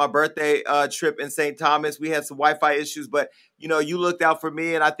was at my birthday trip in St. Thomas. We had some Wi-Fi issues, but, you know, you looked out for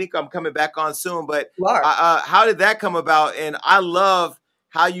me, and I think I'm coming back on soon. But how did that come about? And I love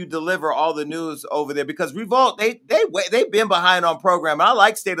how you deliver all the news over there, because Revolt, they've been behind on program. And I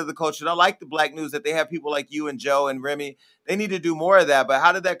like State of the Culture, and I like the Black News, that they have people like you and Joe and Remy. They need to do more of that. But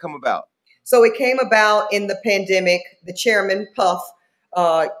how did that come about? So it came about in the pandemic. The chairman, Puff,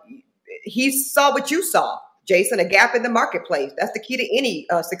 he saw what you saw, Jason, a gap in the marketplace. That's the key to any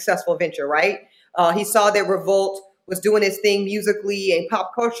successful venture, right? He saw that Revolt was doing his thing musically and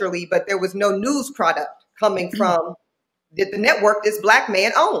pop culturally, but there was no news product coming from the network this Black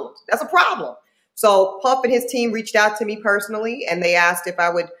man owned. That's a problem. So Puff and his team reached out to me personally, and they asked if I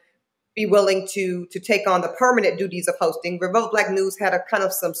would be willing to take on the permanent duties of hosting. Revolt Black News had a kind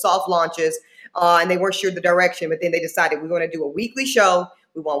of some soft launches, and they weren't sure the direction, but then they decided we're going to do a weekly show.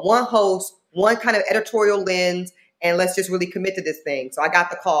 We want one host, one kind of editorial lens, and let's just really commit to this thing. So I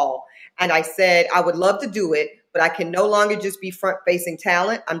got the call, and I said, I would love to do it, but I can no longer just be front-facing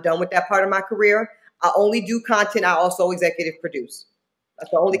talent. I'm done with that part of my career. I only do content. I also executive produce.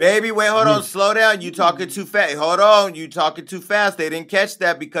 That's the only. Baby, wait, hold on. Slow down. You talking too fast. Hold on. You talking too fast. They didn't catch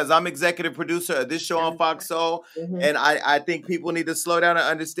that, because I'm executive producer of this show on Fox Soul. And I think people need to slow down and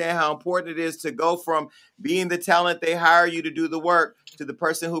understand how important it is to go from being the talent they hire you to do the work to the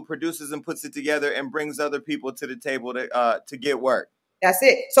person who produces and puts it together and brings other people to the table to get work. That's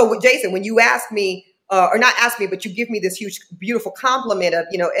it. So, Jason, when you ask me, or not ask me, but you give me this huge, beautiful compliment of,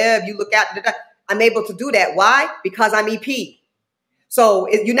 Ev, you look at, I'm able to do that. Why? Because I'm EP. So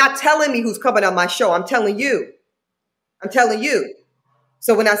you're not telling me who's coming on my show. I'm telling you.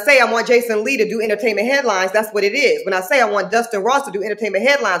 So when I say I want Jason Lee to do entertainment headlines, that's what it is. When I say I want Dustin Ross to do entertainment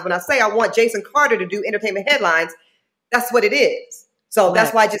headlines, when I say I want Jason Carter to do entertainment headlines, that's what it is. So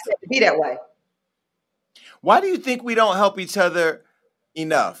that's why I just had to be that way. Why do you think we don't help each other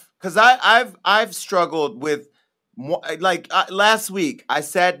enough? Because I've struggled with, last week, I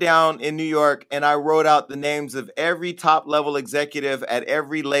sat down in New York and I wrote out the names of every top level executive at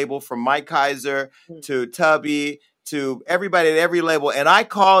every label, from Mike Kaiser to Tubby to everybody at every label. And I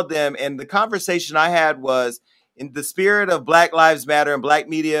called them, and the conversation I had was, in the spirit of Black Lives Matter and Black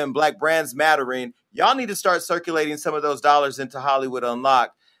media and Black brands mattering, y'all need to start circulating some of those dollars into Hollywood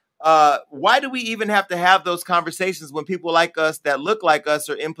Unlocked. Why do we even have to have those conversations when people like us that look like us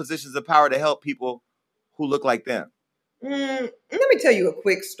are in positions of power to help people who look like them? Let me tell you a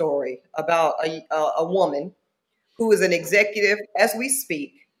quick story about a woman who is an executive, as we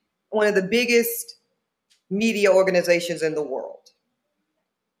speak, one of the biggest media organizations in the world.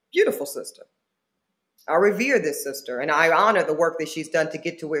 Beautiful sister. I revere this sister, and I honor the work that she's done to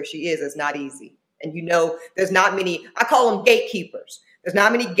get to where she is. It's not easy. And there's not many, I call them gatekeepers. There's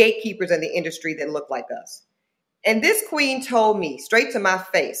not many gatekeepers in the industry that look like us. And this queen told me straight to my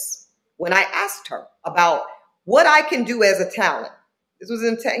face when I asked her about what I can do as a talent. This was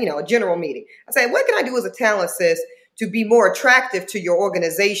in a general meeting. I said, what can I do as a talent, sis, to be more attractive to your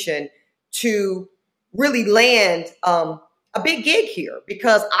organization, to really land a big gig here?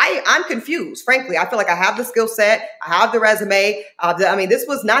 Because I'm confused. Frankly, I feel like I have the skill set. I have the resume. This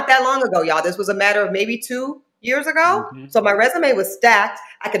was not that long ago, y'all. This was a matter of maybe 2 years ago. So my resume was stacked.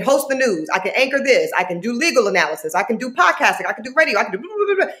 I could host the news. I can anchor this. I can do legal analysis. I can do podcasting. I can do radio. I can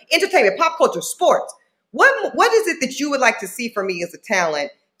do entertainment, pop culture, sports. What is it that you would like to see from me as a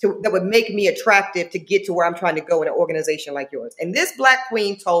talent that would make me attractive to get to where I'm trying to go in an organization like yours? And this Black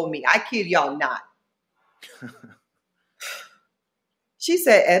queen told me, I kid y'all not. She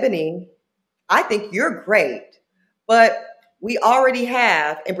said, Ebony, I think you're great, but we already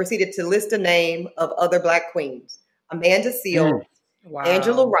have, and proceeded to list a name of other Black queens: Amanda Seales,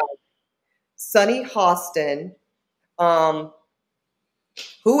 Angela Wright, Sunny Hostin,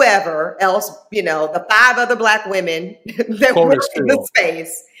 whoever else, the 5 other Black women that were in the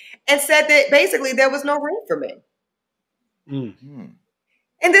space, and said that basically there was no room for me. Mm-hmm.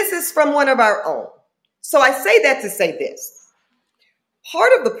 And this is from one of our own. So I say that to say this.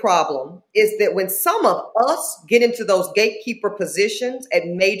 Part of the problem is that when some of us get into those gatekeeper positions at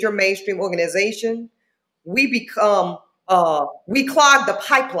major mainstream organizations, we become, we clog the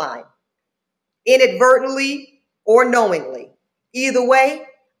pipeline inadvertently or knowingly. Either way,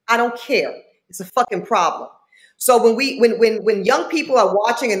 I don't care. It's a fucking problem. So when young people are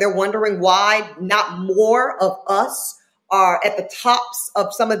watching and they're wondering why not more of us are at the tops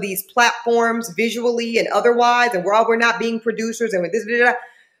of some of these platforms visually and otherwise, and we're not being producers and this,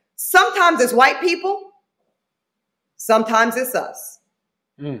 sometimes it's white people, sometimes it's us.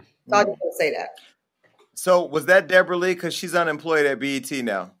 So I just want to say that. So was that Deborah Lee? Because she's unemployed at BET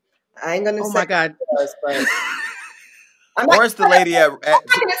now. I ain't gonna say. Oh my God! Or it's the lady at. I'm not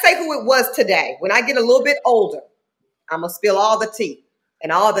gonna say who it was today. When I get a little bit older, I'm gonna spill all the tea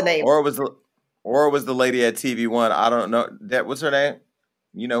and all the names. Or it was the lady at TV1. I don't know. That what's her name?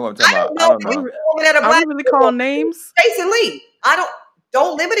 You know who I'm talking about? I don't know. Are we really calling names? Jason Lee.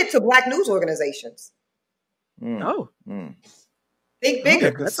 Don't limit it to Black news organizations. Think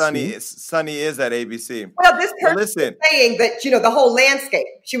bigger. Because Sunny is at ABC. Well, this person was saying that, the whole landscape.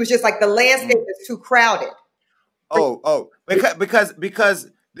 She was just like, the landscape is too crowded. Because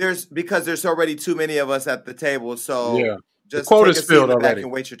there's already too many of us at the table. So just the quota's filled already.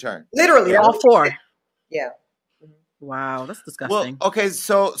 And wait your turn. Literally, all four. Yeah. Wow, that's disgusting. Well, okay,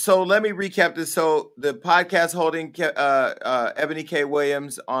 so let me recap this. So the podcast holding Ebony K.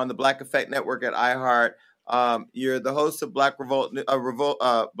 Williams on the Black Effect Network at iHeart. You're the host of Black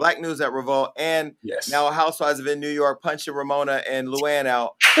Black News at Revolt, and now Housewives of in New York, punching Ramona and Luann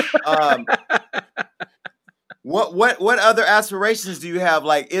out. What other aspirations do you have?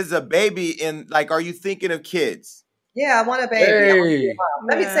 Like, is a baby are you thinking of kids? Yeah, I want a baby. Hey.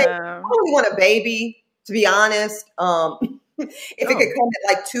 Let me say, I only want a baby. To be honest, if it could come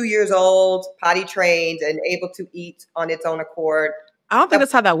at like 2 years old, potty trained, and able to eat on its own accord. I don't think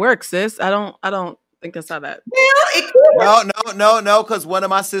that's how that works, sis. I don't think that's how that. Well, it could. No, because one of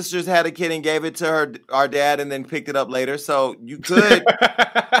my sisters had a kid and gave it to our dad, and then picked it up later. So you could.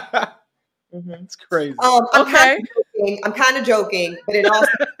 It's crazy. I'm kind of joking, but in all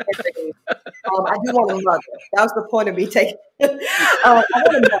seriousness, I do want a mother. That was the point of me taking. I want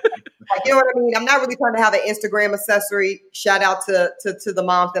a mother. You know what I mean? I'm not really trying to have an Instagram accessory. Shout out to the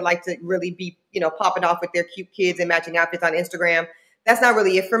moms that like to really be, popping off with their cute kids and matching outfits on Instagram. That's not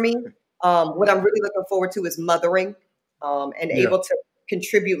really it for me. What I'm really looking forward to is mothering and able to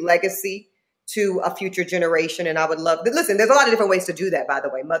contribute legacy to a future generation. And I would love to listen. There's a lot of different ways to do that, by the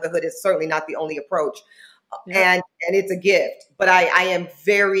way. Motherhood is certainly not the only approach. And it's a gift. But I am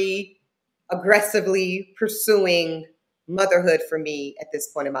very aggressively pursuing motherhood for me at this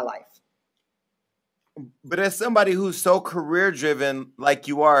point in my life. But as somebody who's so career driven like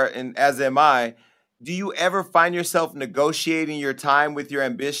you are, and as am I, do you ever find yourself negotiating your time with your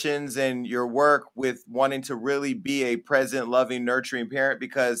ambitions and your work with wanting to really be a present, loving, nurturing parent?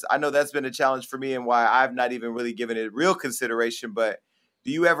 Because I know that's been a challenge for me and why I've not even really given it real consideration. But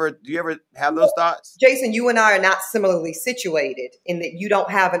do you ever have those thoughts? Jason, you and I are not similarly situated in that you don't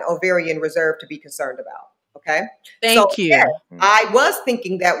have an ovarian reserve to be concerned about. Okay. Thank you. Yeah, I was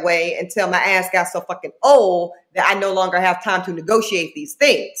thinking that way until my ass got so fucking old that I no longer have time to negotiate these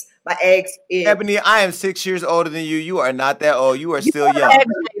things. My eggs is... Ebony, I am 6 years older than you. You are not that old. You are still young. Eggs,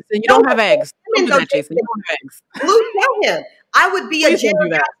 Jason. You don't have eggs. Don't do that, Jason. You don't have eggs. Blue, tell him. I would be a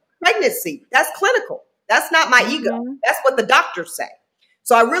geriatric pregnancy. That's clinical. That's not my ego. That's what the doctors say.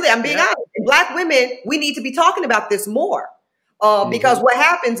 So I'm being honest. And Black women, we need to be talking about this more. Because what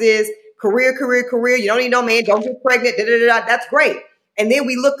happens is career. You don't need no man. Don't get pregnant. That's great. And then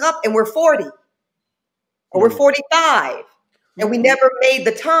we look up and we're 40 or we're 45 and we never made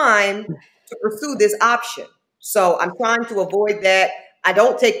the time to pursue this option. So I'm trying to avoid that. I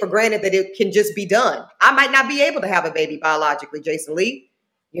don't take for granted that it can just be done. I might not be able to have a baby biologically, Jason Lee.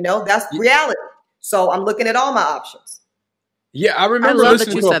 That's reality. So I'm looking at all my options. Yeah, I remember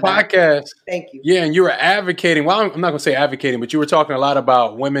listening to a podcast. Thank you. Yeah, and you were advocating. Well, I'm not going to say advocating, but you were talking a lot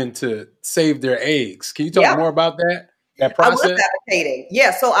about women to save their eggs. Can you talk more about that process? I was advocating.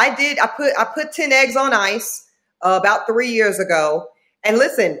 Yeah, so I did. I put 10 eggs on ice about 3 years ago. And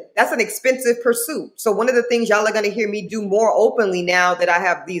listen, that's an expensive pursuit. So one of the things y'all are going to hear me do more openly now that I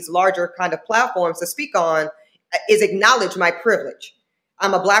have these larger kind of platforms to speak on is acknowledge my privilege.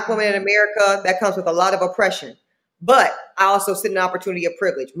 I'm a Black woman in America. That comes with a lot of oppression. But I also sit in an opportunity of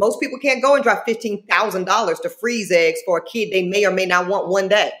privilege. Most people can't go and drop $15,000 to freeze eggs for a kid they may or may not want one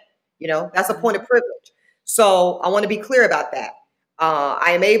day. That's a point of privilege. So I want to be clear about that.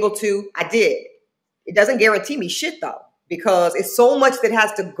 I am able to. I did. It doesn't guarantee me shit, though, because it's so much that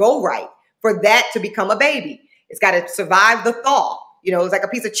has to go right for that to become a baby. It's got to survive the thaw. It's like a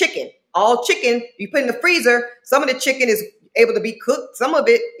piece of chicken. All chicken, you put in the freezer, some of the chicken is able to be cooked. Some of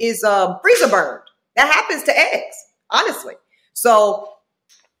it is freezer burned. That happens to eggs. Honestly. So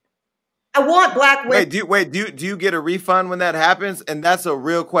I want Black women. Do you get a refund when that happens? And that's a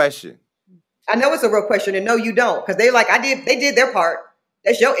real question. I know it's a real question, and no, you don't. Because they did their part.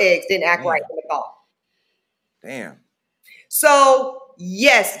 That's your eggs didn't act right in the thaw. Damn. So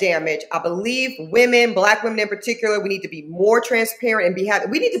yes, damage. I believe women, Black women in particular, we need to be more transparent and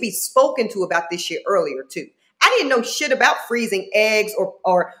we need to be spoken to about this shit earlier too. I didn't know shit about freezing eggs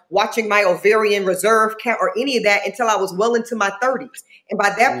or watching my ovarian reserve count or any of that until I was well into my 30s. And by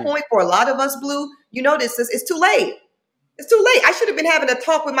that point, for a lot of us, Blue, you know, it's too late. It's too late. I should have been having a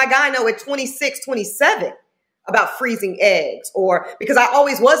talk with my gyno at 26, 27 about freezing eggs, or because I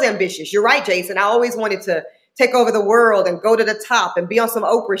always was ambitious. You're right, Jason. I always wanted to take over the world and go to the top and be on some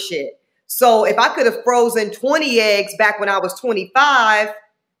Oprah shit. So if I could have frozen 20 eggs back when I was 25,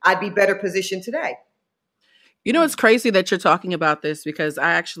 I'd be better positioned today. You know, it's crazy that you're talking about this because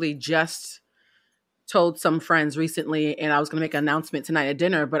I actually just told some friends recently, and I was going to make an announcement tonight at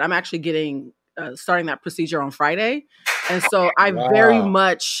dinner, but I'm actually starting that procedure on Friday. And so I very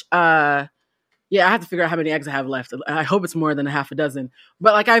much, I have to figure out how many eggs I have left. I hope it's more than a half a dozen.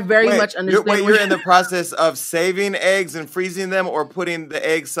 But like, I very much understand. You're in the process of saving eggs and freezing them, or putting the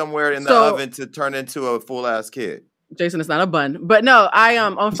eggs somewhere in the oven to turn into a full ass kid? Jason, it's not a bun. But no, I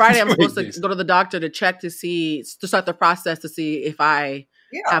on Friday I'm supposed to go to the doctor to check to start the process to see if I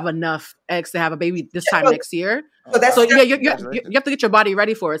have enough eggs to have a baby this time next year. So you have to get your body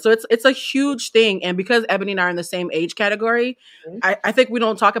ready for it. So it's a huge thing. And because Ebony and I are in the same age category, I think we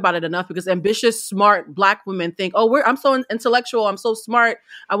don't talk about it enough, because ambitious, smart Black women think, I'm so intellectual, I'm so smart,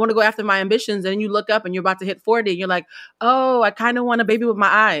 I want to go after my ambitions. And you look up and you're about to hit 40 and you're like, I kind of want a baby with my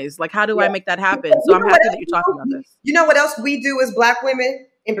eyes. Like, how do I make that happen? So I'm happy that you're talking about this. You know what else we do as Black women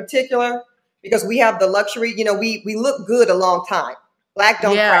in particular? Because we have the luxury, you know, we look good a long time. Black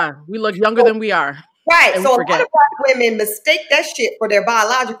don't crack. We look younger than we are. Right. So a lot of Black women mistake that shit for their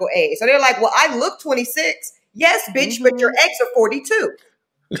biological age. So they're like, well, I look 26. Yes, bitch, but your eggs are 42.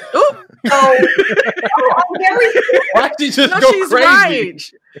 So I'm very... Why did she just go crazy? Right.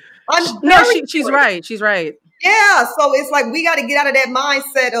 She's right. She's right. Yeah. So it's like, we got to get out of that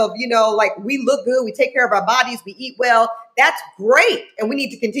mindset of, you know, like, we look good, we take care of our bodies, we eat well. That's great. And we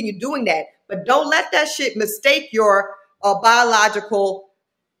need to continue doing that. But don't let that shit mistake your biological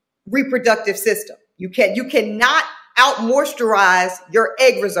reproductive system. You cannot out moisturize your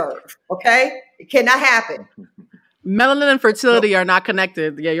egg reserve. Okay, it cannot happen. Melanin and fertility are not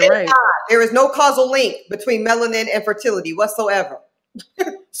connected. Yeah, you're right. There is no causal link between melanin and fertility whatsoever.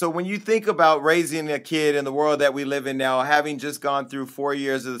 So when you think about raising a kid in the world that we live in now, having just gone through 4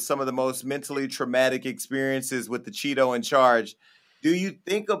 years of some of the most mentally traumatic experiences with the Cheeto in charge, do you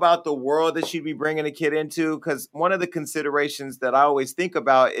think about the world that she'd be bringing a kid into? Because one of the considerations that I always think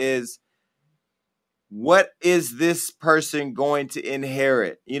about is, what is this person going to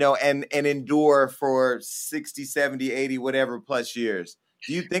inherit, you know, and endure for 60, 70, 80, whatever plus years?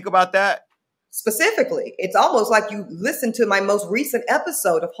 Do you think about that? Specifically, it's almost like you listened to my most recent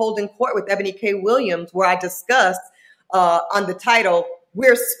episode of Holding Court with Ebony K. Williams, where I discussed on the title,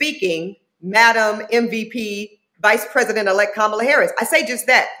 We're Speaking, Madam MVP, Vice President-elect Kamala Harris. I say just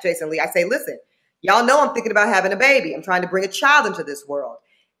that, Jason Lee. I say, listen, y'all know I'm thinking about having a baby. I'm trying to bring a child into this world.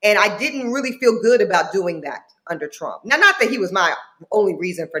 And I didn't really feel good about doing that under Trump. Now, not that he was my only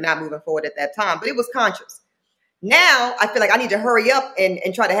reason for not moving forward at that time, but it was conscious. Now, I feel like I need to hurry up and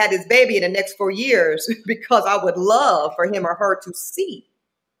try to have this baby in the next 4 years, because I would love for him or her to see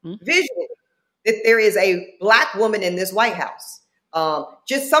visually that there is a Black woman in this White House.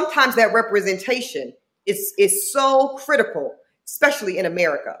 Just sometimes that representation is so critical, especially in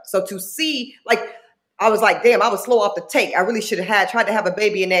America. So to see, like, I was like, damn, I was slow off the take. I really should have tried to have a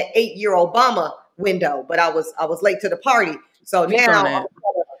baby in that 8-year Obama window, but I was late to the party. So now I'm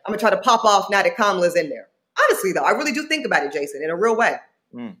gonna try to pop off now that Kamala's in there. Honestly, though, I really do think about it, Jason, in a real way.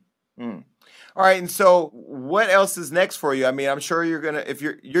 All right, and so what else is next for you? I mean, I'm sure you're gonna, if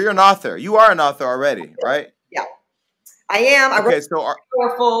you're an author, you are an author already, right? Yeah, I am. I wrote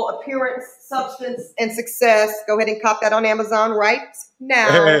Powerful Appearance, Substance, and Success. Go ahead and cop that on Amazon right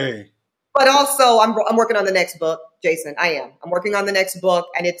now. Hey. But also, I'm working on the next book, Jason. I am. I'm working on the next book,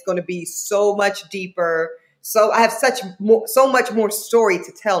 and it's going to be so much deeper. So I have so much more story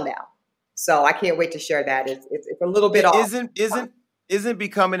to tell now. So I can't wait to share that. It's a little bit off. Isn't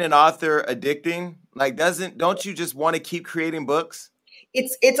becoming an author addicting? Like, don't you just want to keep creating books?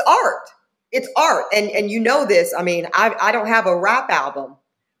 It's art. It's art, and you know this. I mean, I don't have a rap album,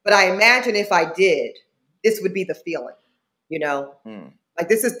 but I imagine if I did, this would be the feeling. You know. Like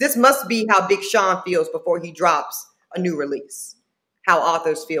this must be how Big Sean feels before he drops a new release. How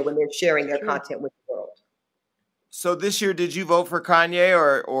authors feel when they're sharing their content with the world. So this year, did you vote for Kanye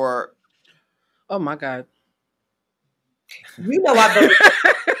or? Oh my God! You know I voted.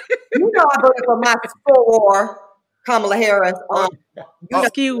 I voted for my soror, Kamala Harris.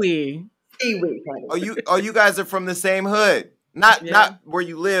 Kiwi. Oh, you guys are from the same hood, not where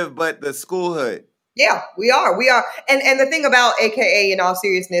you live, but the school hood. Yeah, we are. And the thing about AKA, in all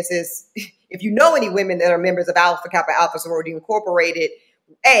seriousness, is if you know any women that are members of Alpha Kappa Alpha Sorority Incorporated,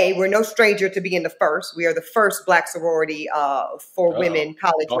 we're no stranger to being the first. We are the first Black sorority for women,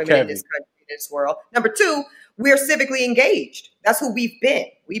 college women in this country, in this world. Number two, we're civically engaged. That's who we've been.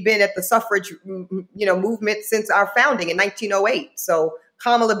 We've been at the suffrage, movement since our founding in 1908. So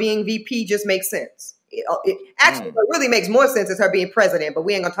Kamala being VP just makes sense. What really makes more sense is her being president, but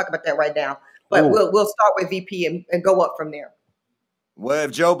we ain't gonna talk about that right now. But we'll start with VP and go up from there. Well,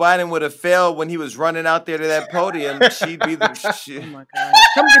 if Joe Biden would have failed when he was running out there to that podium, she'd be the shit. Oh my God!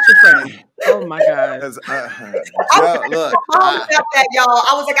 Come get your friend. Oh my God! Look, about that, y'all.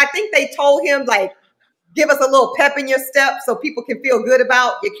 I was like, I think they told him like, give us a little pep in your step so people can feel good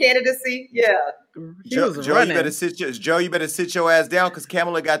about your candidacy. Yeah. Joe, you better sit your ass down because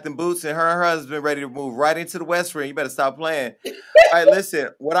Kamala got them boots and her husband ready to move right into the West Wing. You better stop playing. All right, listen.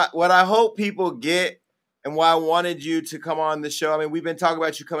 What I hope people get. And why I wanted you to come on the show, I mean, we've been talking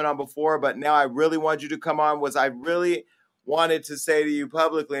about you coming on before, but now I really want you to come on, was I really wanted to say to you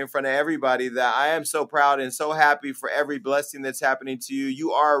publicly in front of everybody that I am so proud and so happy for every blessing that's happening to you.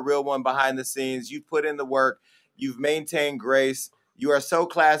 You are a real one behind the scenes. You've put in the work. You've maintained grace. You are so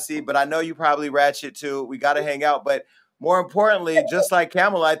classy, but I know you probably ratchet too. We got to hang out. But more importantly, just like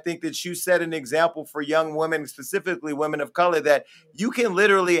Kamala, I think that you set an example for young women, specifically women of color, that you can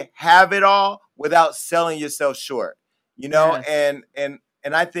literally have it all without selling yourself short, Yes.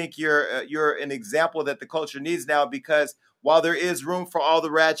 And I think you're an example that the culture needs now, because while there is room for all the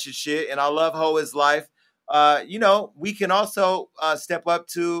ratchet shit, and I love Ho is life, we can also step up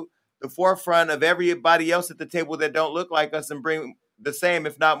to the forefront of everybody else at the table that don't look like us and bring the same,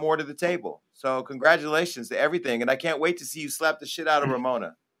 if not more, to the table. So congratulations to everything. And I can't wait to see you slap the shit out of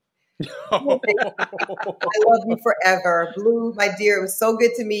Ramona. I love you forever. Blue, my dear, it was so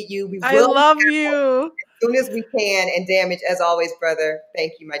good to meet you. I love you. As soon as we can. And Damage, as always, brother.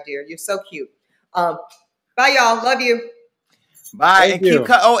 Thank you, my dear. You're so cute. Bye, y'all. Love you. Bye.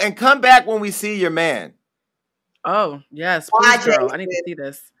 And come back when we see your man. Oh, yes. Please, girl. I need to see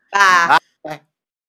this. Bye.